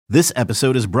This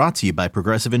episode is brought to you by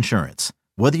Progressive Insurance.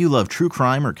 Whether you love true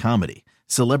crime or comedy,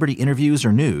 celebrity interviews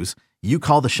or news, you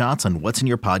call the shots on what's in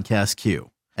your podcast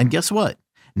queue. And guess what?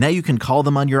 Now you can call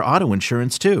them on your auto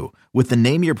insurance too with the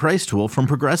Name Your Price tool from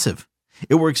Progressive.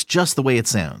 It works just the way it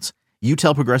sounds. You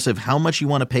tell Progressive how much you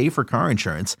want to pay for car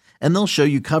insurance, and they'll show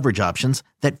you coverage options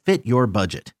that fit your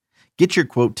budget. Get your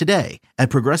quote today at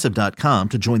Progressive.com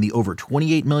to join the over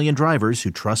 28 million drivers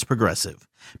who trust Progressive.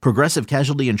 Progressive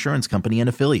Casualty Insurance Company and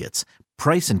Affiliates.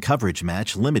 Price and coverage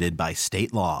match limited by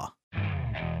state law.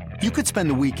 You could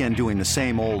spend the weekend doing the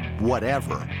same old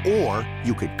whatever, or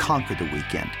you could conquer the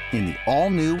weekend in the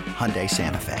all-new Hyundai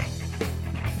Santa Fe.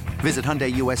 Visit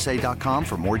HyundaiUSA.com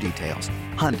for more details.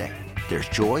 Hyundai, there's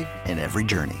joy in every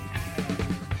journey.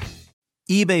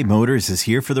 eBay Motors is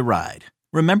here for the ride.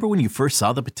 Remember when you first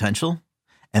saw the potential?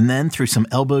 And then through some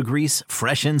elbow grease,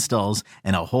 fresh installs,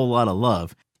 and a whole lot of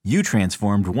love, you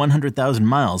transformed 100,000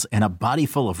 miles and a body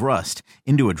full of rust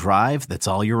into a drive that's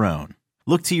all your own.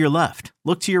 Look to your left.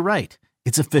 Look to your right.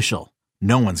 It's official.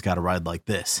 No one's got a ride like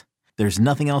this. There's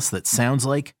nothing else that sounds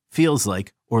like, feels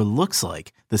like, or looks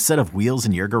like the set of wheels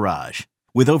in your garage.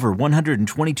 With over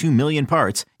 122 million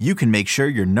parts, you can make sure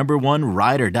your number one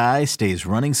ride or die stays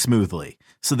running smoothly.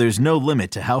 So there's no limit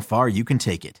to how far you can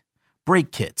take it.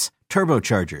 Brake kits,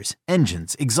 turbochargers,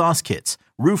 engines, exhaust kits,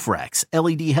 roof racks,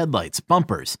 LED headlights,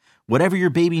 bumpers, whatever your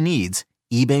baby needs,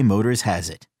 eBay Motors has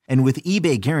it. And with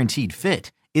eBay Guaranteed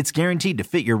Fit, it's guaranteed to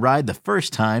fit your ride the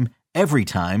first time, every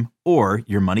time, or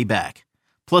your money back.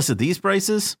 Plus at these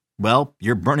prices, well,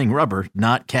 you're burning rubber,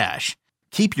 not cash.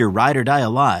 Keep your ride or die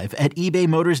alive at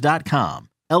ebaymotors.com.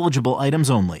 Eligible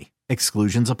items only.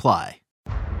 Exclusions apply.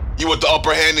 You want the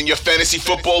upper hand in your fantasy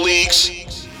football leagues?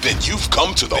 Then you've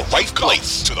come to the right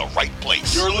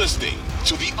place. You're listening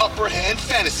to the Upper Hand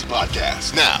Fantasy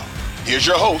Podcast. Now, here's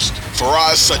your host,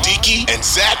 Faraz Siddiqui and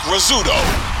Zach Rizzuto.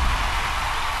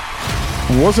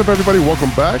 What's up, everybody?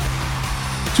 Welcome back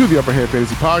to the Upper Hand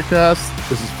Fantasy Podcast.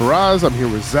 This is Faraz. I'm here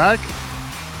with Zach.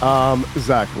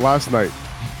 Zach, last night,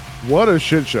 what a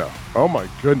shit show. Oh, my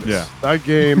goodness. Yeah. That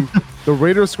game, the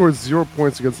Raiders scored 0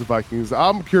 points against the Vikings.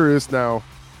 I'm curious now,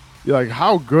 like,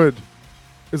 how good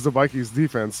is the Vikings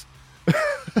defense?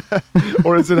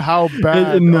 Or is it how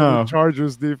bad the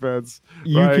Chargers defense?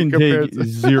 You can take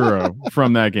zero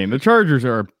from that game. The Chargers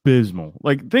are abysmal.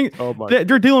 Like,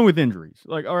 they're dealing with injuries.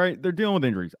 Like, all right, they're dealing with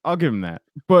injuries. I'll give them that.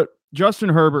 But Justin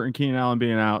Herbert and Keenan Allen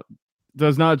being out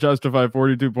does not justify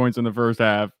 42 points in the first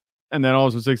half, and then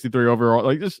also 63 overall.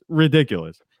 Like, just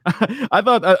ridiculous. I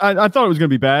thought it was going to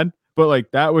be bad, but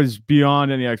like that was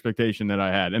beyond any expectation that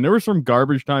I had. And there were some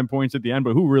garbage time points at the end,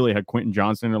 but who really had Quentin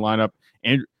Johnson in their lineup?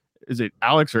 And is it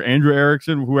Alex or Andrew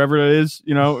Erickson, whoever it is,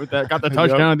 that got the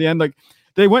touchdown at the end? Like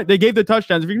they gave the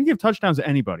touchdowns. If you're gonna give touchdowns to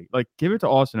anybody, like give it to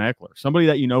Austin Eckler, somebody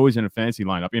that is in a fantasy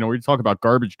lineup. We talk about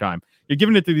garbage time. You're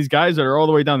giving it to these guys that are all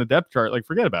the way down the depth chart. Like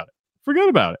forget about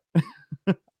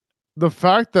it. The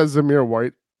fact that Zamir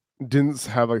White didn't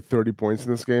have like 30 points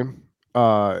in this game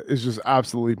is just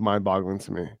absolutely mind-boggling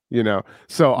to me.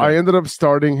 So yeah. I ended up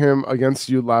starting him against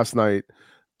you last night,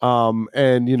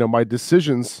 and my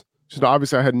decisions. So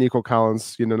obviously, I had Nico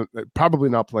Collins, probably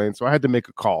not playing, so I had to make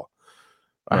a call.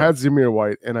 Right. I had Zamir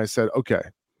White, and I said, okay,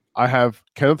 I have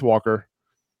Kenneth Walker,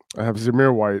 I have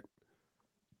Zamir White.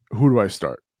 Who do I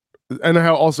start? And I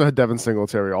also had Devin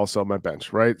Singletary also on my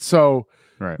bench, right? So,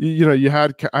 right. I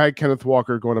had Kenneth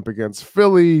Walker going up against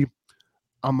Philly.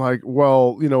 I'm like,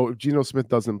 well, if Geno Smith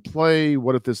doesn't play,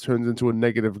 what if this turns into a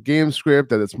negative game script,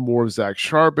 that it's more Zach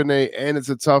Charbonnet and it's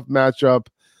a tough matchup?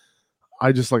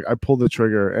 I pulled the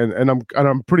trigger and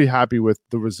I'm pretty happy with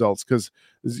the results because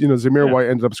Zamir White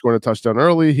ended up scoring a touchdown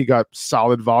early. He got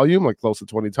solid volume, like close to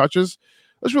 20 touches.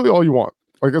 That's really all you want.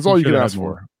 Like that's all you can ask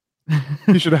for.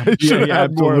 He should have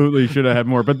absolutely should have had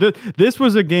more. But this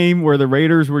was a game where the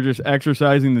Raiders were just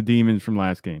exercising the demons from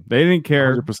last game. They didn't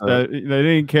care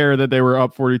that they were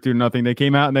up 42-0. They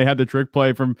came out and they had the trick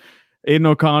play from Aiden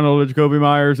O'Connell to Jacoby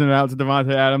Myers and out to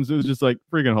Devontae Adams. It was just like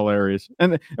freaking hilarious.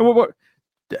 And what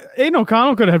Aiden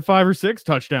O'Connell could have had 5 or 6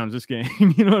 touchdowns this game.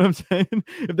 You know what I'm saying?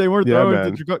 If they weren't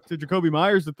throwing to Jacoby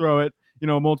Myers to throw it,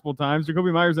 multiple times.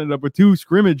 Jacoby Myers ended up with 2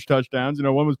 scrimmage touchdowns.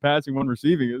 One was passing, one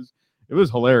receiving. It was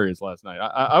hilarious last night.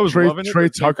 I was loving it. Trey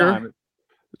Tucker,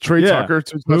 2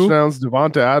 touchdowns.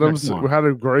 Devonta Adams had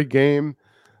a great game.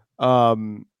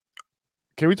 Can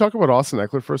we talk about Austin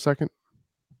Eckler for a second?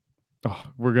 Oh,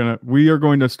 we are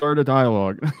going to start a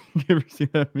dialogue. You ever see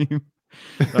that meme?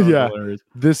 Yeah, hilarious.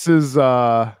 This is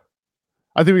I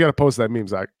think we got to post that meme,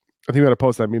 Zach. I think we got to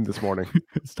post that meme this morning.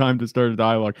 It's time to start a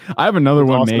dialogue. I have another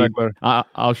one made.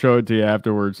 I'll show it to you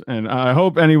afterwards. And I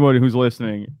hope anybody who's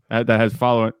listening that's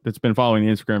been following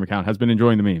the Instagram account has been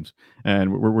enjoying the memes.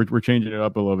 And we're changing it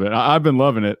up a little bit. I've been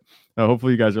loving it.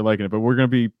 Hopefully you guys are liking it. But we're going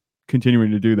to be continuing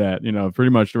to do that,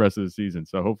 pretty much the rest of the season.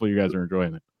 So hopefully you guys are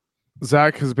enjoying it.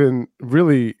 Zach has been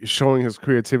really showing his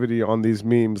creativity on these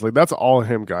memes. Like, that's all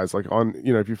him, guys. Like,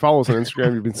 if you follow us on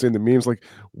Instagram, you've been seeing the memes. Like,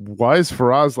 why is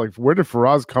Faraz, like, where did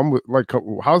Faraz come with, like,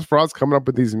 how's Faraz coming up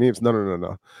with these memes?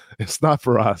 No. It's not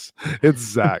for us. It's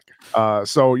Zach.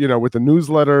 So, with the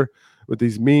newsletter, with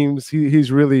these memes,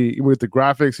 he's really, with the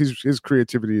graphics, his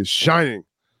creativity is shining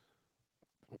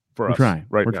for us.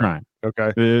 We're trying.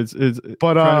 Okay. It's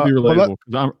but trying to be relatable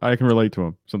because I can relate to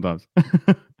him sometimes.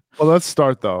 Well, let's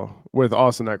start though with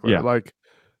Austin Ekeler. Yeah.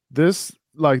 This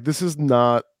is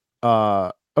not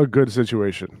a good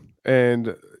situation,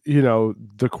 and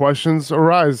the questions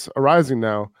arising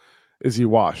now: is he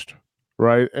washed,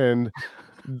 right? And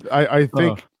I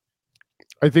think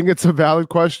it's a valid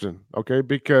question, okay,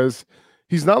 because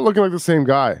he's not looking like the same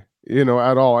guy,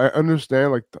 at all. I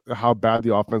understand like how bad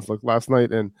the offense looked last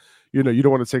night, and you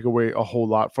don't want to take away a whole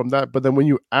lot from that, but then when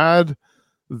you add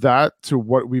that to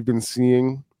what we've been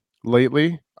seeing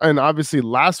lately, and obviously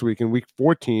last week in week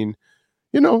 14,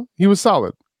 he was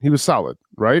solid.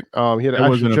 Right? He had an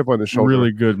extra chip on his shoulder.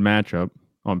 Really good matchup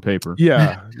on paper.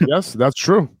 Yeah, yes, that's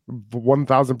true,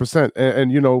 1,000%.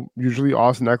 And usually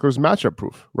Austin Eckler's matchup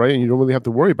proof, right? And you don't really have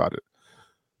to worry about it.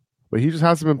 But he just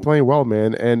hasn't been playing well,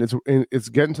 man. And it's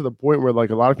getting to the point where like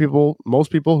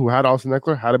most people who had Austin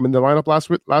Eckler had him in their lineup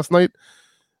last night,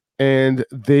 and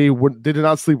they did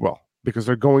not sleep well because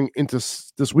they're going into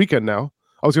this weekend now.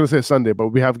 I was going to say Sunday, but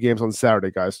we have games on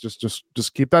Saturday, guys.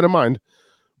 Just keep that in mind.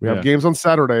 We have games on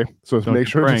Saturday, so make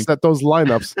sure to set those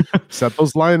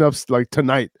lineups. Like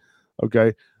tonight,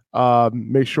 okay?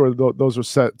 Make sure those are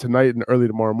set tonight and early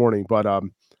tomorrow morning. But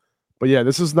yeah,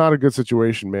 this is not a good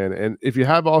situation, man. And if you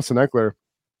have Austin Eckler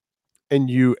and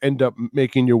you end up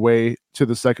making your way to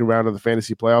the second round of the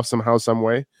fantasy playoffs somehow, some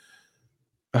way,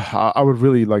 I would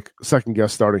really like second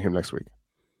guess starting him next week.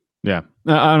 Yeah,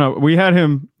 I don't know. We had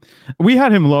him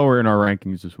lower in our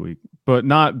rankings this week, but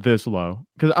not this low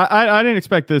because I didn't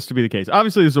expect this to be the case.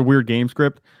 Obviously, this is a weird game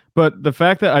script, but the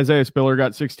fact that Isaiah Spiller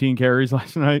got 16 carries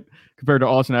last night compared to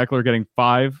Austin Eckler getting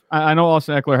 5, I know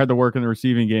Austin Eckler had to work in the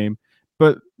receiving game,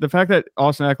 but the fact that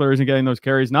Austin Eckler isn't getting those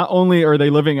carries, not only are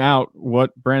they living out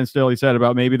what Brandon Staley said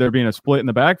about maybe there being a split in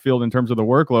the backfield in terms of the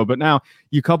workload, but now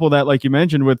you couple that, like you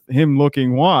mentioned, with him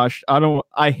looking washed.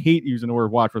 I hate using the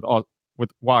word washed with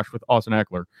Austin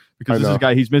Eckler because this is a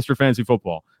guy, he's Mr. Fantasy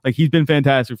Football. Like, he's been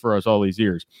fantastic for us all these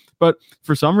years. But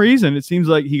for some reason, it seems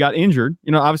like he got injured.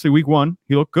 Obviously week 1,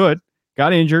 he looked good,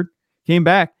 got injured, came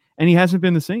back, and he hasn't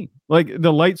been the same. Like,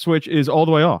 the light switch is all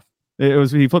the way off.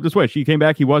 He flipped the switch. He came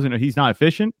back. He's not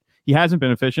efficient. He hasn't been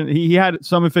efficient. He had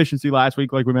some efficiency last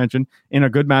week, like we mentioned, in a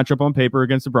good matchup on paper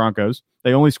against the Broncos.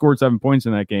 They only scored 7 points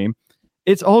in that game.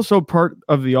 It's also part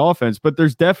of the offense, but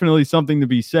there's definitely something to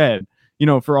be said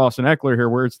for Austin Eckler here,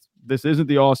 where this isn't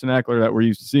the Austin Eckler that we're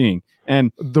used to seeing.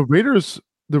 And the Raiders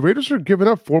are giving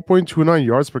up 4.29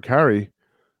 yards per carry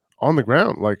on the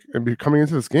ground. Like, and coming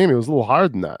into this game, it was a little higher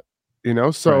than that.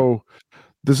 So right.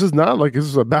 This is not like this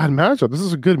is a bad matchup. This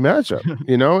is a good matchup.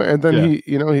 And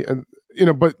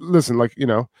then but listen, like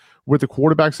with the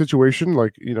quarterback situation,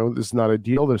 like this is not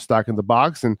ideal. They're stacking the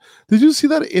box. And did you see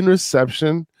that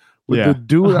interception with the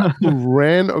dude who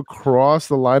ran across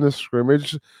the line of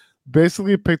scrimmage?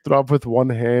 Basically picked it up with one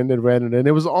hand and ran it in.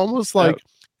 It was almost like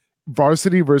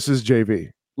varsity versus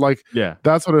JV. Like,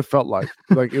 that's what it felt like.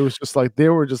 Like, it was just like they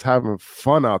were just having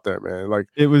fun out there, man. Like,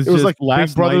 it was like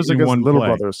big brothers against little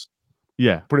brothers.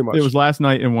 Yeah, pretty much. It was last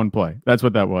night in one play. That's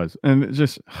what that was, and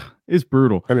it's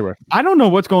brutal. Anyway, I don't know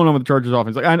what's going on with the Chargers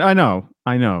offense. Like, I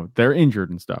know they're injured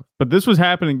and stuff, but this was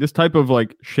happening. This type of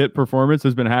like shit performance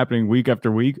has been happening week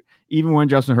after week, even when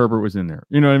Justin Herbert was in there.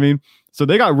 You know what I mean? So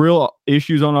they got real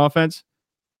issues on offense.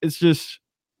 It's just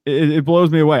it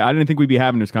blows me away. I didn't think we'd be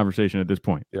having this conversation at this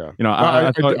point. Yeah,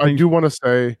 I do want to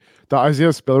say the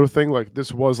Isaiah Spiller thing. Like,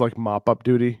 this was like mop up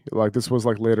duty. Like, this was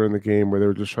like later in the game where they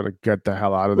were just trying to get the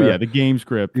hell out of there. Yeah, the game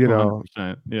script.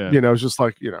 100%. Yeah, it's just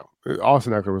like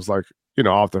Austin Eckler was like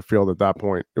off the field at that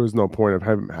point. There was no point of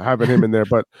having him in there.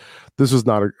 But this was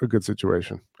not a good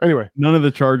situation. Anyway, none of the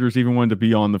Chargers even wanted to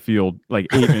be on the field like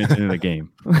 8 minutes into the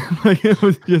game. Like, it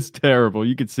was just terrible.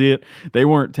 You could see it. They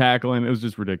weren't tackling. It was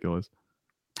just ridiculous.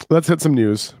 Let's hit some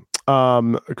news.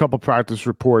 A couple practice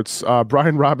reports.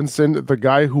 Brian Robinson, the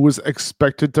guy who was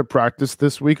expected to practice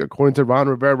this week, according to Ron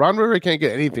Rivera. Ron Rivera can't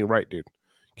get anything right, dude.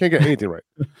 Can't get anything right.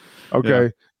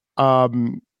 Okay.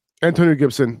 Antonio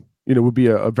Gibson would be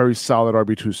a very solid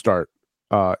RB2 start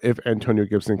if Antonio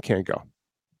Gibson can't go.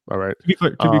 All right. To be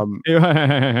clear,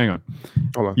 hang on.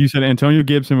 Hold on. You said Antonio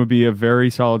Gibson would be a very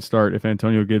solid start if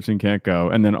Antonio Gibson can't go.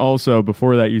 And then also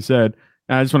before that, you said,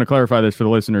 and I just want to clarify this for the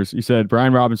listeners. You said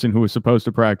Brian Robinson, who was supposed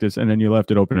to practice, and then you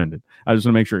left it open-ended. I just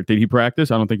want to make sure. Did he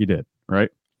practice? I don't think he did, right?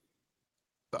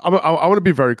 I want to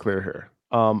be very clear here.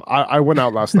 I went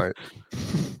out last night.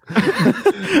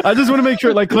 I just want to make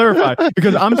sure, clarify,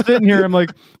 because I'm sitting here. I'm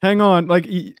like, hang on,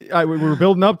 we were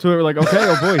building up to it. We're like, okay,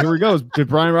 oh boy, here we go. Did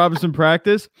Brian Robinson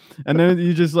practice? And then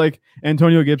you just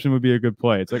Antonio Gibson would be a good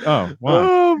play. It's like, oh wow,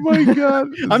 oh my god.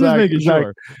 I'm just making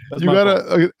sure. You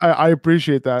gotta. I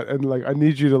appreciate that, and I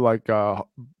need you to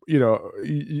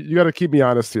you got to keep me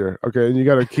honest here, okay? And you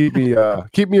got to keep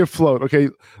me afloat, okay?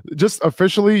 Just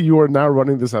officially, you are now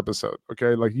running this episode,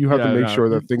 okay? You have to make sure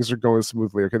that things are going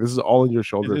smoothly, okay? This is all in your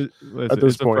shoulders at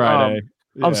this point.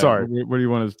 I'm sorry. What do you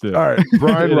want us to do? All right,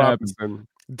 Brian Robinson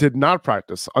did not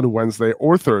practice on Wednesday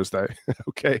or Thursday,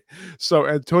 okay? So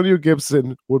Antonio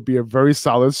Gibson would be a very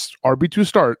solid RB2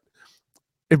 start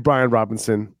if Brian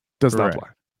Robinson does not play.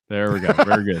 There we go.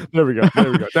 Very good. There we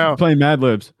go. Now playing Mad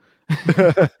Libs.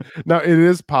 Now, it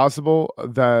is possible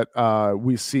that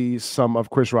we see some of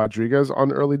Chris Rodriguez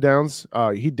on early downs.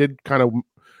 He did kind of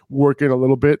work in a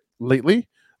little bit lately.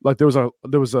 There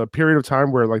was a period of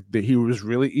time where he was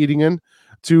really eating in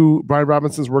to Brian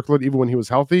Robinson's workload even when he was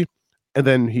healthy, and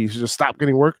then he just stopped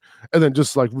getting work. And then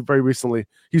just very recently,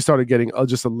 he started getting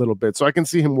just a little bit. So I can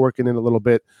see him working in a little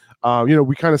bit.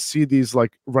 We kind of see these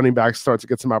running backs start to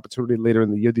get some opportunity later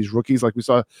in the year. These rookies, we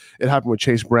saw it happen with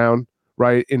Chase Brown.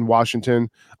 Right in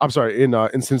Washington, I'm sorry,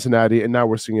 in Cincinnati, and now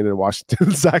we're seeing it in Washington.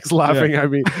 Zach's laughing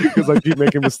at me because I keep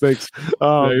making mistakes.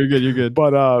 You're good.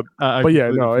 But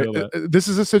yeah, no, this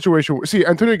is a situation. See,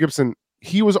 Antonio Gibson,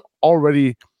 he was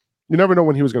already. You never know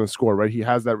when he was going to score, right? He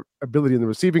has that ability in the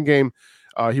receiving game.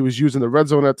 He was used in the red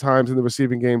zone at times in the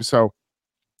receiving game. So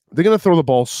they're going to throw the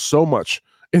ball so much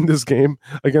in this game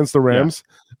against the Rams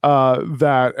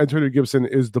that Antonio Gibson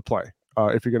is the play.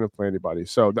 If you're going to play anybody.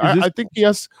 So I think he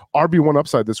has RB1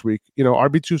 upside this week.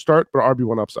 RB2 start, but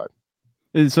RB1 upside.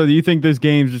 So do you think this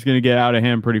game's just going to get out of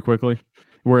hand pretty quickly?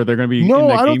 Where they're going to be No,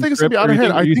 I don't think it's going to be out of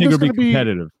hand. I think it'll be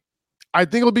competitive. I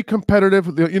think it'll be competitive,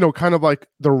 kind of like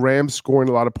the Rams scoring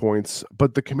a lot of points,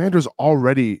 but the Commanders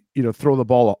already, throw the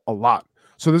ball a lot.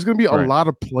 So there's going to be a lot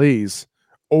of plays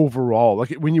overall.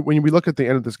 When we look at the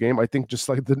end of this game, I think just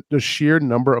the sheer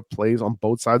number of plays on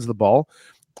both sides of the ball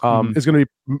is going to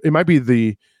be, it might be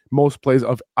the most plays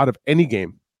out of any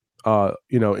game,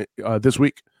 this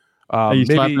week. Are you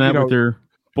slapping that with your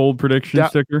bold prediction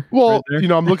sticker? Well,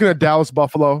 right I'm looking at Dallas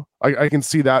Buffalo. I can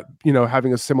see that,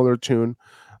 having a similar tune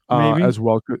as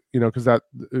well, because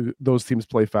those teams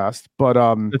play fast. But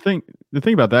the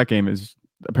thing about that game is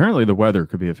apparently the weather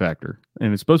could be a factor,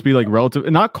 and it's supposed to be relative,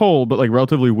 not cold, but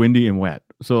relatively windy and wet.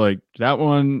 So that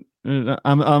one,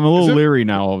 I'm a little leery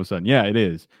now. All of a sudden, yeah, it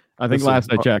is. I think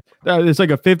last I checked, it's a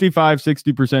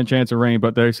 55-60% chance of rain,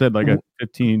 but they said a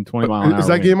 15-20 mile an hour. Is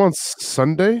that game on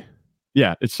Sunday?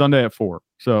 Yeah, it's Sunday at 4.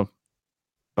 So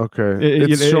okay,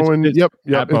 it's showing.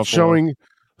 It's showing.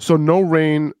 So no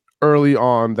rain early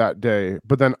on that day,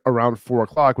 but then around 4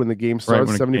 o'clock when the game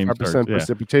starts, 75%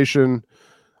 precipitation,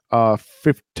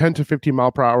 10 to 15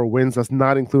 mile per hour winds. That's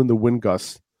not including the wind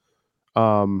gusts.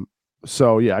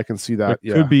 So yeah, I can see that.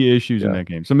 There could be issues in that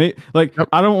game. So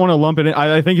I don't want to lump it in.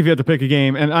 I think if you have to pick a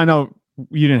game, and I know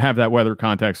you didn't have that weather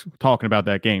context talking about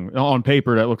that game on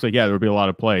paper, that looks like there would be a lot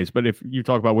of plays. But if you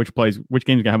talk about which game's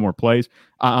gonna have more plays,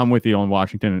 I'm with you on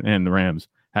Washington and the Rams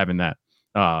having that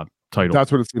title.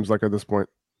 That's what it seems like at this point.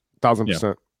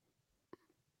 1,000%.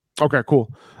 Okay,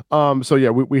 cool. So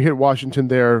yeah, we hit Washington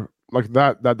there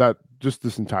that. Just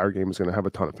this entire game is going to have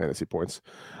a ton of fantasy points.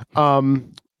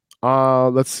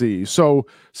 Let's see. So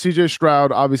CJ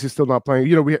Stroud obviously still not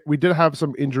playing. We did have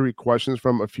some injury questions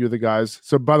from a few of the guys.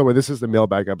 So by the way, this is the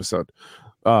mailbag episode.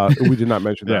 We did not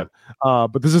mention that.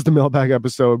 But this is the mailbag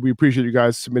episode. We appreciate you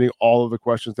guys submitting all of the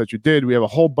questions that you did. We have a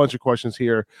whole bunch of questions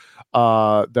here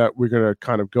that we're going to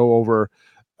kind of go over.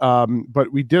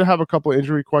 But we did have a couple of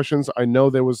injury questions. I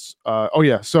know there was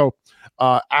So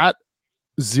at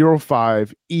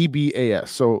 05 EBAS,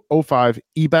 so 05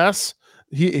 EBAS,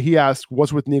 he asked,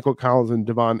 what's with Nico Collins and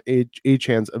Devon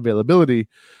Achan's availability?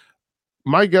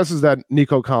 My guess is that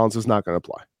Nico Collins is not going to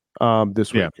play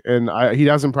this week. And he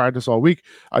hasn't practiced all week.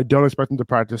 I don't expect him to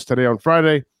practice today on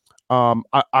Friday.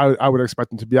 I would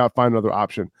expect him to be out, find another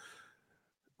option.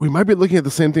 We might be looking at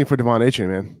the same thing for Devon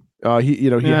Achan, man. He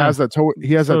has that toe.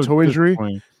 He has that toe injury.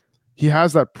 He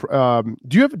has that.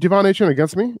 Do you have Devon Achan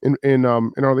against me in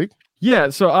our league?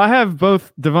 Yeah, so I have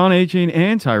both Devon Achane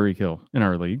and Tyreek Hill in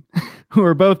our league, who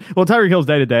are both. Well, Tyreek Hill's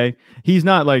day to day. He's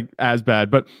not like as bad,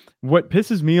 but what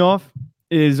pisses me off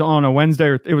is on a Wednesday,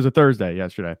 or it was a Thursday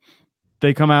yesterday.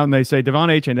 They come out and they say Devon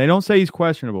Achane. They don't say he's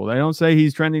questionable. They don't say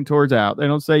he's trending towards out. They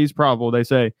don't say he's probable. They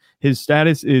say his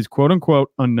status is quote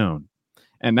unquote unknown,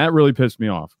 and that really pissed me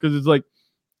off because it's like,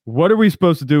 what are we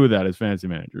supposed to do with that as fantasy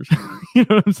managers? You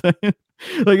know what I'm saying?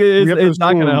 Like it's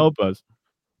not going to help us.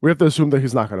 We have to assume that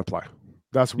he's not going to play.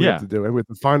 That's what we have to do. And we have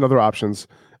to find other options.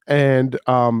 And,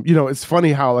 it's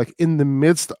funny how, like, in the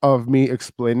midst of me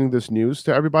explaining this news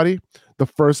to everybody, the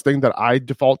first thing that I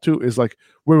default to is like,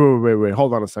 wait,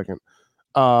 hold on a second.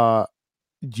 Do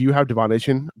you have Devon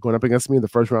Achane going up against me in the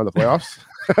first round of the playoffs?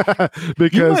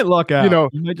 Because you might luck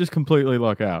out. You might just completely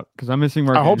luck out because I'm missing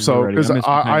Mark. I hope so because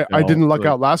I didn't luck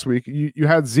out last week. You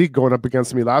had Zeke going up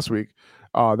against me last week.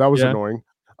 That was annoying.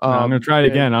 I'm going to try it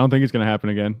again. I don't think it's going to happen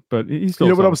again, but he's still.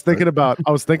 You know what I was thinking about?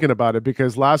 I was thinking about it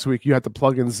because last week you had to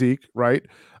plug in Zeke, right?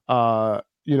 On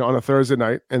a Thursday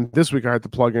night, and this week I had to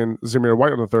plug in Zamir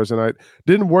White on a Thursday night.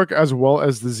 Didn't work as well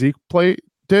as the Zeke play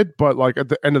did, but like at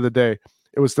the end of the day,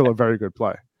 it was still a very good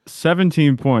play.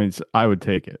 17 points, I would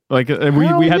take it. Like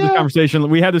we had this conversation.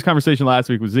 We had this conversation last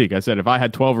week with Zeke. I said if I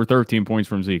had 12 or 13 points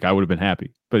from Zeke, I would have been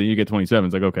happy. But you get 27.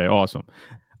 It's like okay, awesome.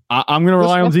 I'm going to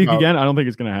rely on Zeke again. I don't think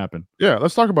it's going to happen. Yeah,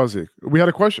 let's talk about Zeke. We had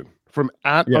a question from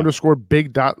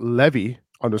 @_big.levy_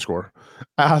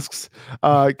 asks,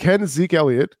 can Zeke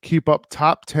Elliott keep up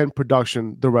top 10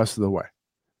 production the rest of the way?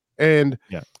 And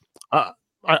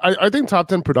I think top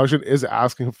 10 production is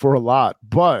asking for a lot,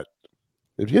 but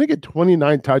if you're going to get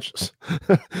 29 touches,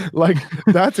 like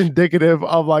that's indicative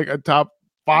of like a top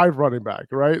 5 running back,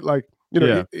 right? Like,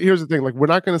 here's the thing. Like, we're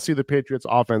not going to see the Patriots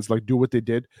offense like do what they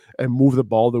did and move the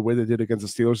ball the way they did against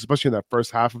the Steelers, especially in that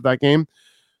first half of that game.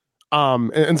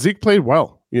 And Zeke played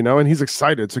well, and he's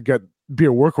excited to be a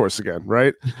workhorse again,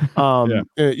 right?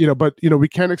 But we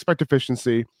can't expect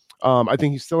efficiency. I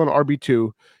think he's still an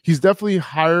RB2. He's definitely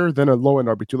higher than a low end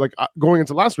RB2. Like going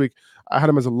into last week, I had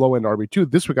him as a low end RB2.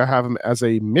 This week, I have him as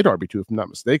a mid RB2, if I'm not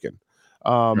mistaken.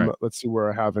 Let's see where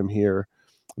I have him here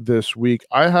this week.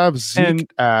 I have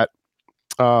Zeke at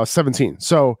 17.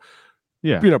 So,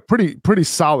 pretty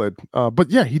solid.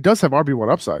 But yeah, he does have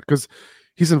RB1 upside because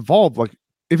he's involved. Like,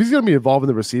 if he's going to be involved in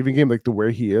the receiving game, like the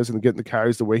way he is, and getting the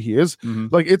carries the way he is, and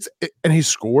he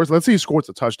scores. Let's say he scores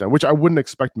a touchdown, which I wouldn't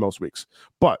expect most weeks.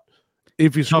 But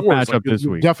if he scores, matchup this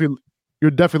week,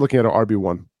 you're definitely looking at an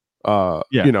RB1.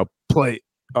 Play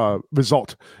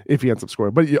result if he ends up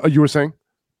scoring. But you were saying.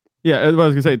 Yeah, I was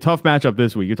going to say, tough matchup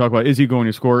this week. You talk about, is he going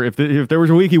to score? If there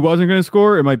was a week he wasn't going to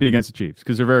score, it might be against the Chiefs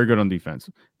because they're very good on defense.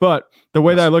 But the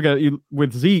way that I look at it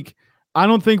with Zeke, I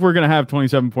don't think we're going to have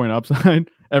 27-point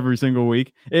upside every single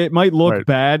week. It might look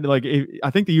bad. Like I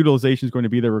think the utilization is going to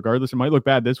be there regardless. It might look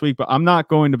bad this week, but I'm not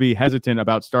going to be hesitant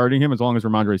about starting him as long as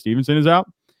Ramondre Stevenson is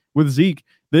out. With Zeke,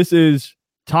 this is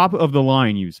top of the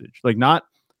line usage, like not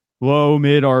low,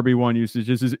 mid RB1 usage.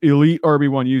 This is elite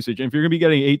RB1 usage. And if you're going to be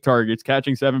getting 8 targets,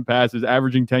 catching 7 passes,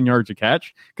 averaging 10 yards a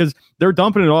catch, because they're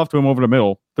dumping it off to him over the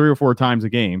middle 3 or 4 times a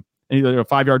game, and a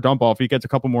 5-yard dump off, he gets a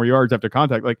couple more yards after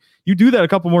contact. Like, you do that a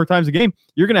couple more times a game,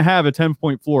 you're going to have a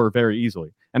 10-point floor very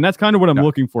easily. And that's kind of what I'm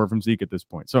looking for from Zeke at this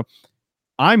point. So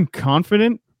I'm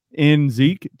confident in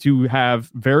Zeke to have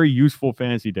very useful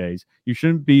fantasy days. You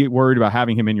shouldn't be worried about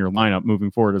having him in your lineup moving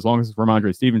forward as long as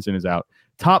Ramondre Stevenson is out.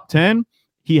 Top 10,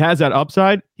 he has that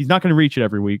upside. He's not going to reach it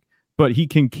every week, but he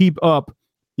can keep up,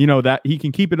 that he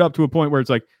can keep it up to a point where it's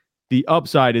like the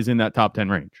upside is in that top 10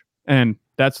 range. And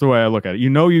that's the way I look at it.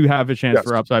 You have a chance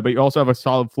for upside, but you also have a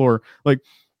solid floor. Like,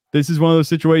 this is one of those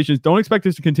situations. Don't expect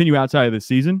this to continue outside of the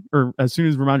season, or as soon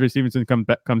as Ramondre Stevenson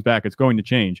comes back, it's going to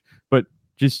change. But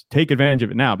just take advantage of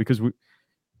it now because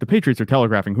the Patriots are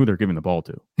telegraphing who they're giving the ball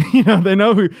to. They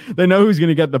know who's going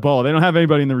to get the ball. They don't have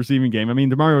anybody in the receiving game. I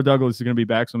mean, DeMario Douglas is going to be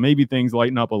back, so maybe things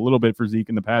lighten up a little bit for Zeke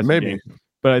in the passing game.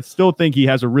 But I still think he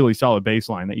has a really solid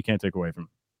baseline that you can't take away from him.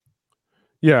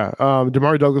 Yeah,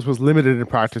 DeMario Douglas was limited in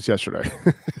practice yesterday,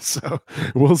 so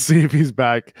we'll see if he's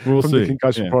back from the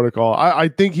concussion protocol. I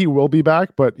think he will be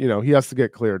back, but he has to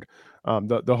get cleared.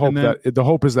 The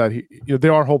hope is that they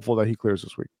are hopeful that he clears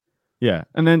this week. Yeah,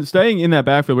 and then staying in that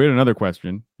backfield, we had another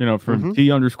question. From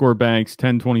T_Banks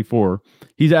 1024.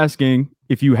 He's asking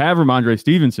if you have Ramondre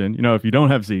Stevenson. If you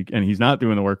don't have Zeke and he's not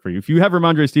doing the work for you, if you have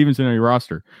Ramondre Stevenson on your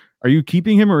roster, are you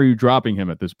keeping him or are you dropping him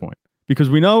at this point? Because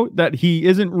we know that he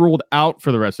isn't ruled out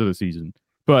for the rest of the season,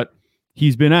 but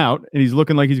he's been out and he's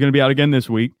looking like he's going to be out again this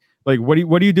week. Like, what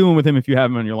are you doing with him if you have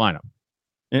him on your lineup,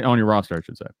 on your roster, I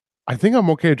should say? I think I'm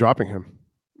okay dropping him,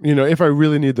 if I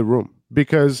really need the room,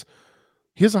 because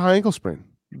he has a high ankle sprain.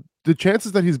 the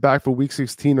chances that he's back for week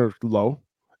 16 are low.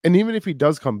 And even if he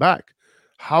does come back,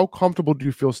 how comfortable do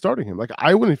you feel starting him? Like,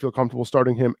 I wouldn't feel comfortable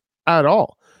starting him at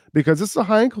all because it's a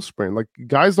high ankle sprain. Like,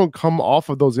 guys don't come off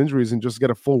of those injuries and just get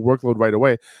a full workload right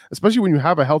away, especially when you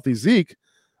have a healthy Zeke.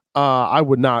 I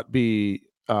would not be,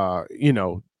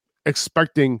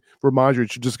 expecting Ramondre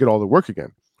to just get all the work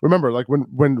again. Remember, like when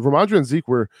Ramondre and Zeke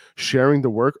were sharing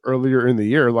the work earlier in the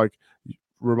year, like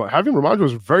having Ramondre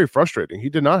was very frustrating. He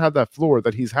did not have that floor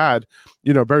that he's had,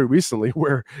 very recently,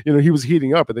 where he was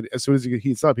heating up, and then as soon as he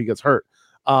heats up, he gets hurt.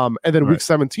 And then week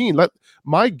 17,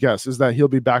 my guess is that he'll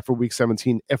be back for week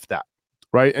 17, if that,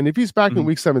 right? And if he's back in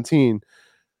week 17,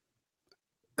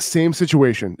 same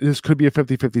situation. This could be a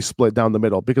 50-50 split down the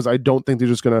middle because I don't think they're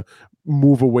just going to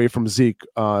move away from Zeke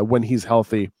when he's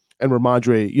healthy. And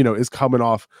Ramondre, is coming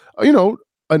off,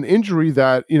 an injury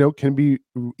that, can be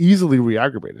easily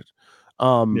re-aggravated.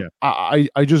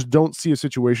 I just don't see a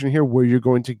situation here where you're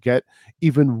going to get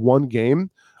even one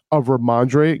game of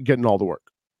Ramondre getting all the work.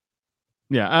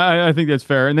 Yeah, I think that's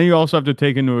fair. And then you also have to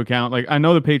take into account, like, I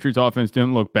know the Patriots offense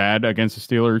didn't look bad against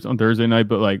the Steelers on Thursday night,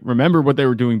 but like, remember what they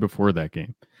were doing before that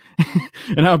game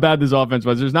and how bad this offense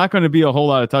was. There's not going to be a whole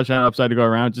lot of touchdown upside to go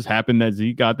around. It just happened that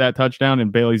Zeke got that touchdown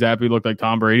and Bailey Zappi looked like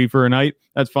Tom Brady for a night.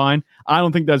 That's fine. I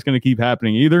don't think that's going to keep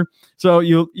happening either. So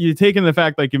you take in the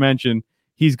fact, like you mentioned,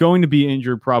 he's going to be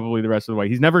injured probably the rest of the way.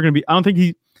 He's never going to be, I don't think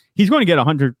he's going to get to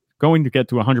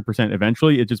 100%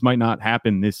 eventually. It just might not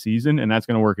happen this season, and that's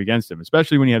going to work against him,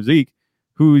 especially when you have Zeke,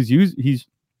 he's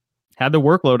had the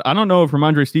workload. I don't know if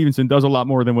Ramondre Stevenson does a lot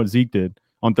more than what Zeke did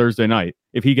on Thursday night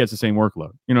if he gets the same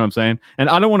workload. You know what I'm saying? And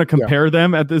I don't want to compare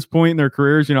them at this point in their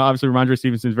careers. Obviously Ramondre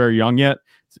Stevenson is very young yet.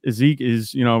 Zeke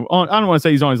is, I don't want to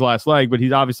say he's on his last leg, but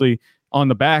he's obviously on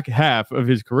the back half of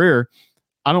his career.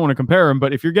 I don't want to compare him,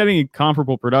 but if you're getting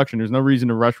comparable production, there's no reason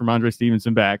to rush Ramondre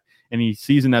Stevenson back. Any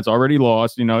season that's already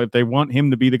lost, if they want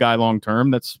him to be the guy long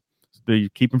term, they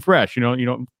keep him fresh. You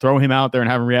don't throw him out there and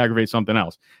have him re-aggravate something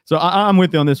else. So I'm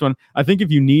with you on this one. I think if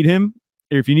you need him,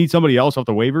 if you need somebody else off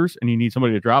the waivers and you need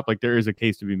somebody to drop, like, there is a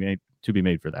case to be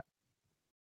made for that.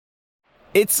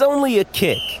 It's only a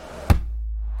kick,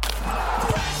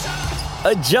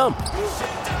 a jump,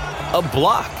 a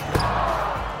block.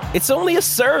 It's only a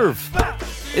serve.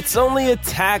 It's only a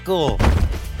tackle,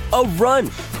 a run.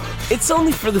 It's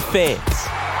only for the fans.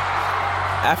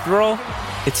 After all,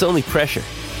 it's only pressure.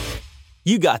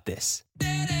 You got this.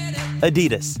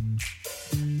 Adidas.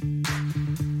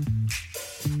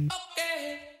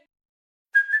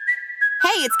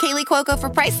 Hey, it's Kaylee Cuoco for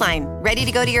Priceline. Ready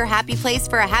to go to your happy place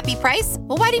for a happy price?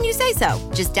 Well, why didn't you say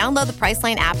so? Just download the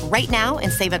Priceline app right now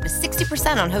and save up to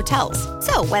 60% on hotels.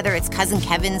 So whether it's Cousin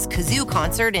Kevin's Kazoo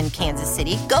Concert in Kansas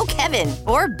City, go Kevin,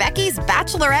 or Becky's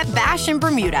Bachelorette Bash in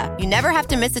Bermuda, you never have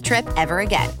to miss a trip ever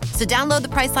again. So download the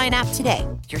Priceline app today.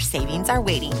 Your savings are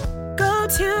waiting. Go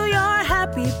to your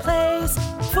happy place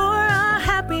for a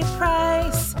happy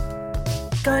price.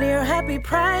 Go to your happy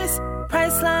price,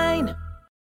 Priceline.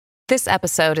 This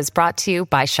episode is brought to you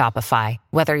by Shopify.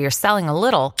 Whether you're selling a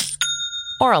little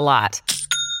or a lot,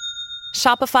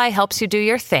 Shopify helps you do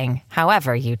your thing,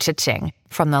 however you cha-ching.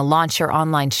 From the launch your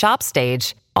online shop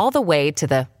stage, all the way to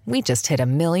the we just hit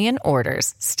 1 million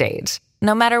orders stage.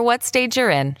 No matter what stage you're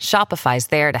in, Shopify's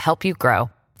there to help you grow.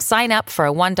 Sign up for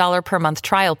a $1 per month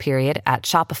trial period at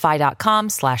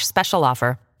shopify.com/special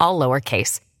offer, all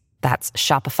lowercase. That's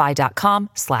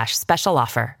shopify.com/special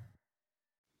offer.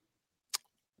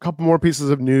 Couple more pieces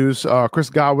of news. Chris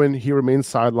Godwin, he remains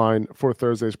sidelined for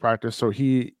Thursday's practice, so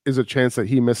he is a chance that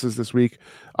he misses this week.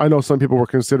 I know some people were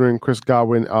considering Chris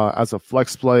Godwin as a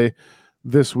flex play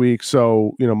this week,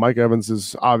 so Mike Evans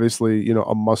is obviously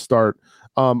a must start.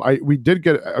 We did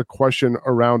get a question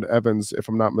around Evans, if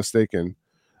I'm not mistaken,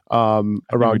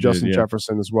 around Justin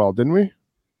Jefferson as well, didn't we?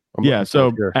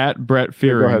 So at Brett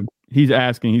Fearing, he's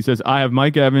asking, he says, I have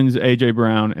Mike Evans, AJ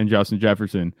Brown, and Justin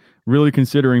Jefferson. Really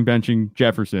considering benching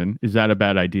Jefferson. Is that a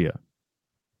bad idea?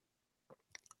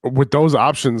 With those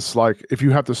options, like if you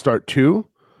have to start two,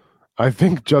 I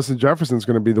think Justin Jefferson's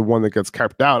going to be the one that gets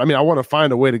kept out. I mean, I want to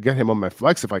find a way to get him on my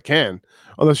flex if I can,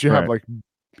 unless you have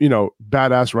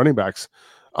badass running backs.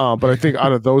 But I think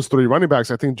out of those three running backs,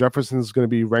 I think Jefferson's going to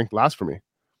be ranked last for me.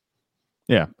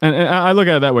 Yeah, and I look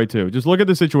at it that way too. Just look at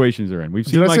the situations they're in. We've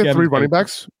seen. Did I say three running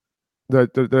backs?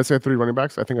 Did I say three running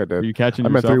backs? I think I did. Are you catching? I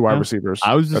meant three wide receivers.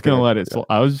 I was just gonna let it.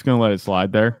 I was just gonna let it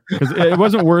slide there because it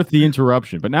wasn't worth the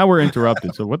interruption. But now we're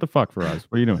interrupted. So what the fuck for us?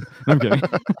 What are you doing? I'm kidding.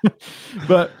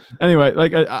 But anyway,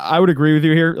 like I would agree with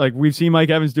you here. Like we've seen Mike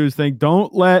Evans do his thing.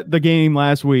 Don't let the game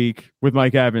last week with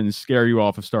Mike Evans scare you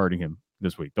off of starting him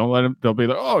this week. Don't let him. They'll be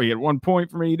like, oh, he had 1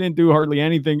 point for me. He didn't do hardly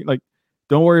anything. Like,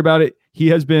 don't worry about it. he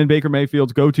has been Baker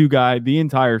Mayfield's go-to guy the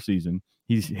entire season.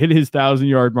 He's hit his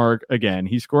 1,000-yard mark again.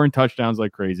 He's scoring touchdowns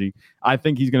like crazy. I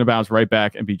think he's going to bounce right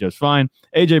back and be just fine.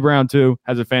 A.J. Brown, too,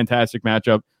 has a fantastic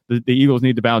matchup. The Eagles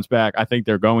need to bounce back. I think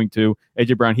they're going to.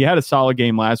 A.J. Brown, he had a solid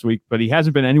game last week, but he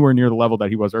hasn't been anywhere near the level that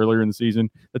he was earlier in the season.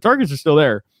 The targets are still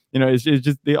there. It's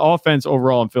just the offense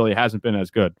overall in Philly hasn't been as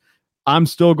good. I'm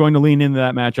still going to lean into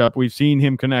that matchup. We've seen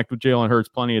him connect with Jalen Hurts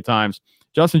plenty of times.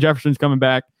 Justin Jefferson's coming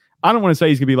back. I don't want to say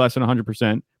he's going to be less than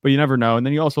 100%, but you never know. And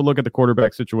then you also look at the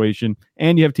quarterback situation,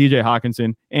 and you have TJ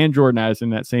Hawkinson and Jordan Addison,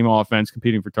 that same offense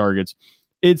competing for targets.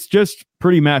 It's just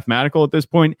pretty mathematical at this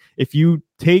point. If you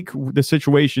take the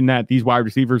situation that these wide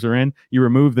receivers are in, you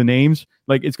remove the names,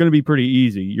 like it's going to be pretty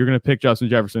easy. You're going to pick Justin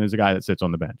Jefferson as a guy that sits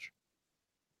on the bench.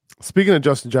 Speaking of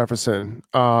Justin Jefferson,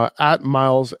 at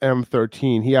Miles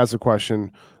M13, he has a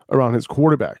question around his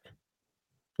quarterback.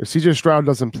 If CJ Stroud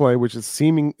doesn't play, which is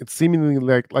seemingly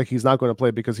like he's not going to play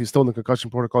because he's still in the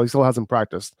concussion protocol, he still hasn't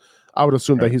practiced. I would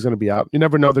assume that he's going to be out. You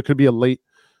never know; there could be a late,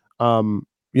 a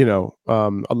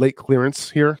late clearance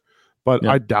here, but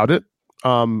I doubt it.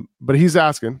 But he's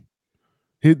asking.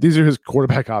 These are his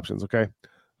quarterback options. Okay,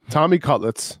 Tommy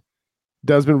Cutlets,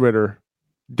 Desmond Ridder,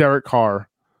 Derek Carr,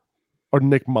 or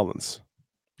Nick Mullins.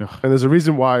 Ugh. And there's a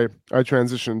reason why I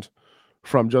transitioned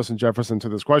from Justin Jefferson to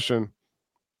this question.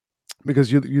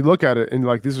 Because you look at it and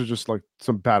like these are just like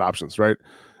some bad options, right?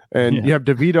 And you have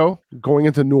DeVito going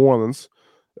into New Orleans,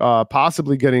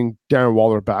 possibly getting Darren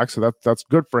Waller back, so that's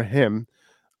good for him.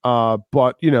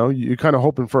 But you're kind of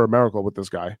hoping for a miracle with this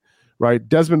guy, right?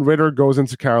 Desmond Ridder goes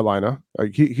into Carolina.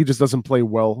 He just doesn't play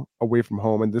well away from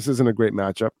home, and this isn't a great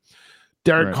matchup.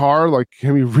 Derek Carr, like,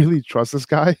 can we really trust this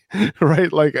guy?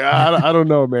 Right? Like, I don't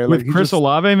know, man. With Chris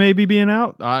Olave maybe being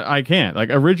out, I can't. Like,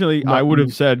 originally, I would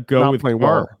have said go with Carr.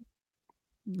 Well.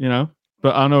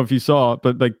 But I don't know if you saw,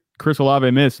 but like Chris Olave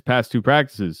missed past 2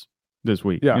 practices this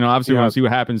week. Yeah. Obviously we want to see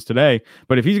what happens today,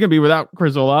 but if he's going to be without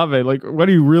Chris Olave, like what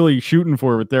are you really shooting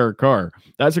for with Derek Carr?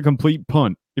 That's a complete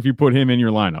punt if you put him in your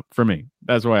lineup for me.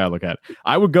 That's the way I look at it.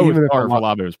 I would go with Carr if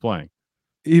Olave was playing.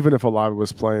 Even if Olave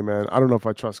was playing, man, I don't know if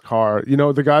I trust Carr.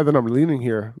 The guy that I'm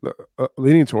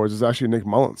leaning towards is actually Nick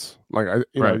Mullins. Like,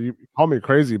 you call me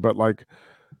crazy, but like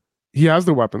he has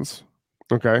the weapons.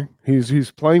 Okay, he's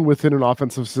playing within an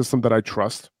offensive system that I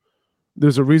trust.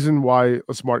 There's a reason why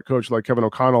a smart coach like Kevin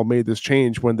O'Connell made this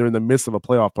change when they're in the midst of a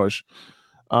playoff push.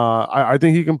 I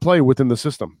think he can play within the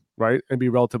system, right, and be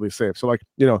relatively safe. So, like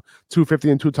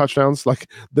 250 and 2 touchdowns, like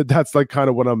that's like kind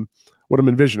of what I'm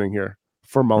envisioning here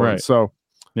for Mullins. Right. So,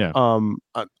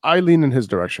 I lean in his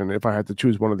direction if I had to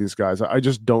choose one of these guys. I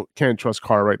just can't trust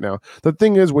Carr right now. The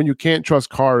thing is, when you can't trust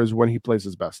Carr is when he plays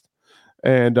his best,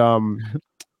 and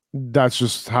that's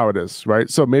just how it is, right?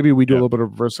 So maybe we do a little bit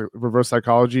of reverse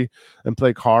psychology and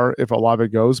play Carr if Olave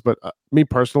goes. But me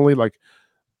personally, like,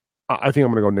 I think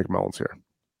I'm going to go Nick Mullins here.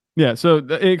 Yeah, so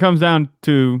it comes down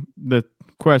to the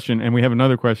question, and we have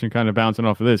another question kind of bouncing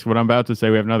off of this. What I'm about to say,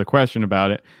 we have another question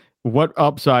about it. What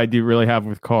upside do you really have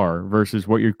with Carr versus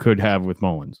what you could have with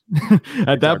Mullins?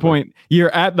 At that point,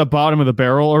 you're at the bottom of the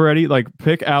barrel already. Like,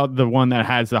 pick out the one that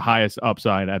has the highest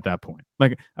upside at that point.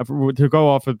 Like, to go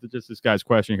off of just this guy's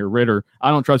question here, Ridder,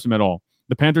 I don't trust him at all.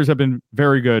 The Panthers have been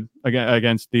very good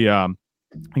against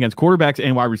quarterbacks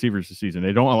and wide receivers this season.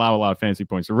 They don't allow a lot of fantasy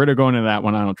points. So Ridder going into that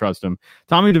one, I don't trust him.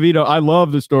 Tommy DeVito, I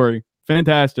love the story.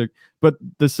 Fantastic. But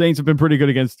the Saints have been pretty good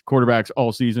against quarterbacks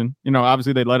all season.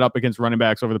 Obviously they let up against running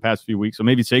backs over the past few weeks. So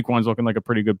maybe Saquon's looking like a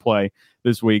pretty good play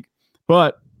this week.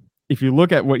 But if you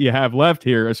look at what you have left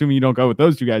here, assuming you don't go with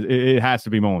those 2 guys, it has to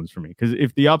be Mullins for me. Because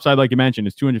if the upside, like you mentioned,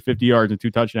 is 250 yards and 2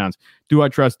 touchdowns, do I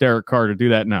trust Derek Carr to do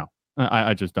that? No,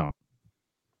 I just don't.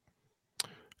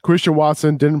 Christian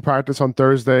Watson didn't practice on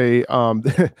Thursday.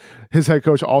 His head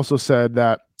coach also said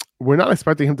that we're not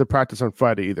expecting him to practice on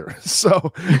Friday either.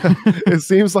 So it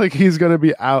seems like he's going to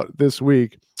be out this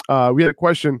week. We had a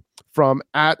question from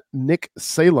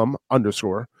 @NickSalem_.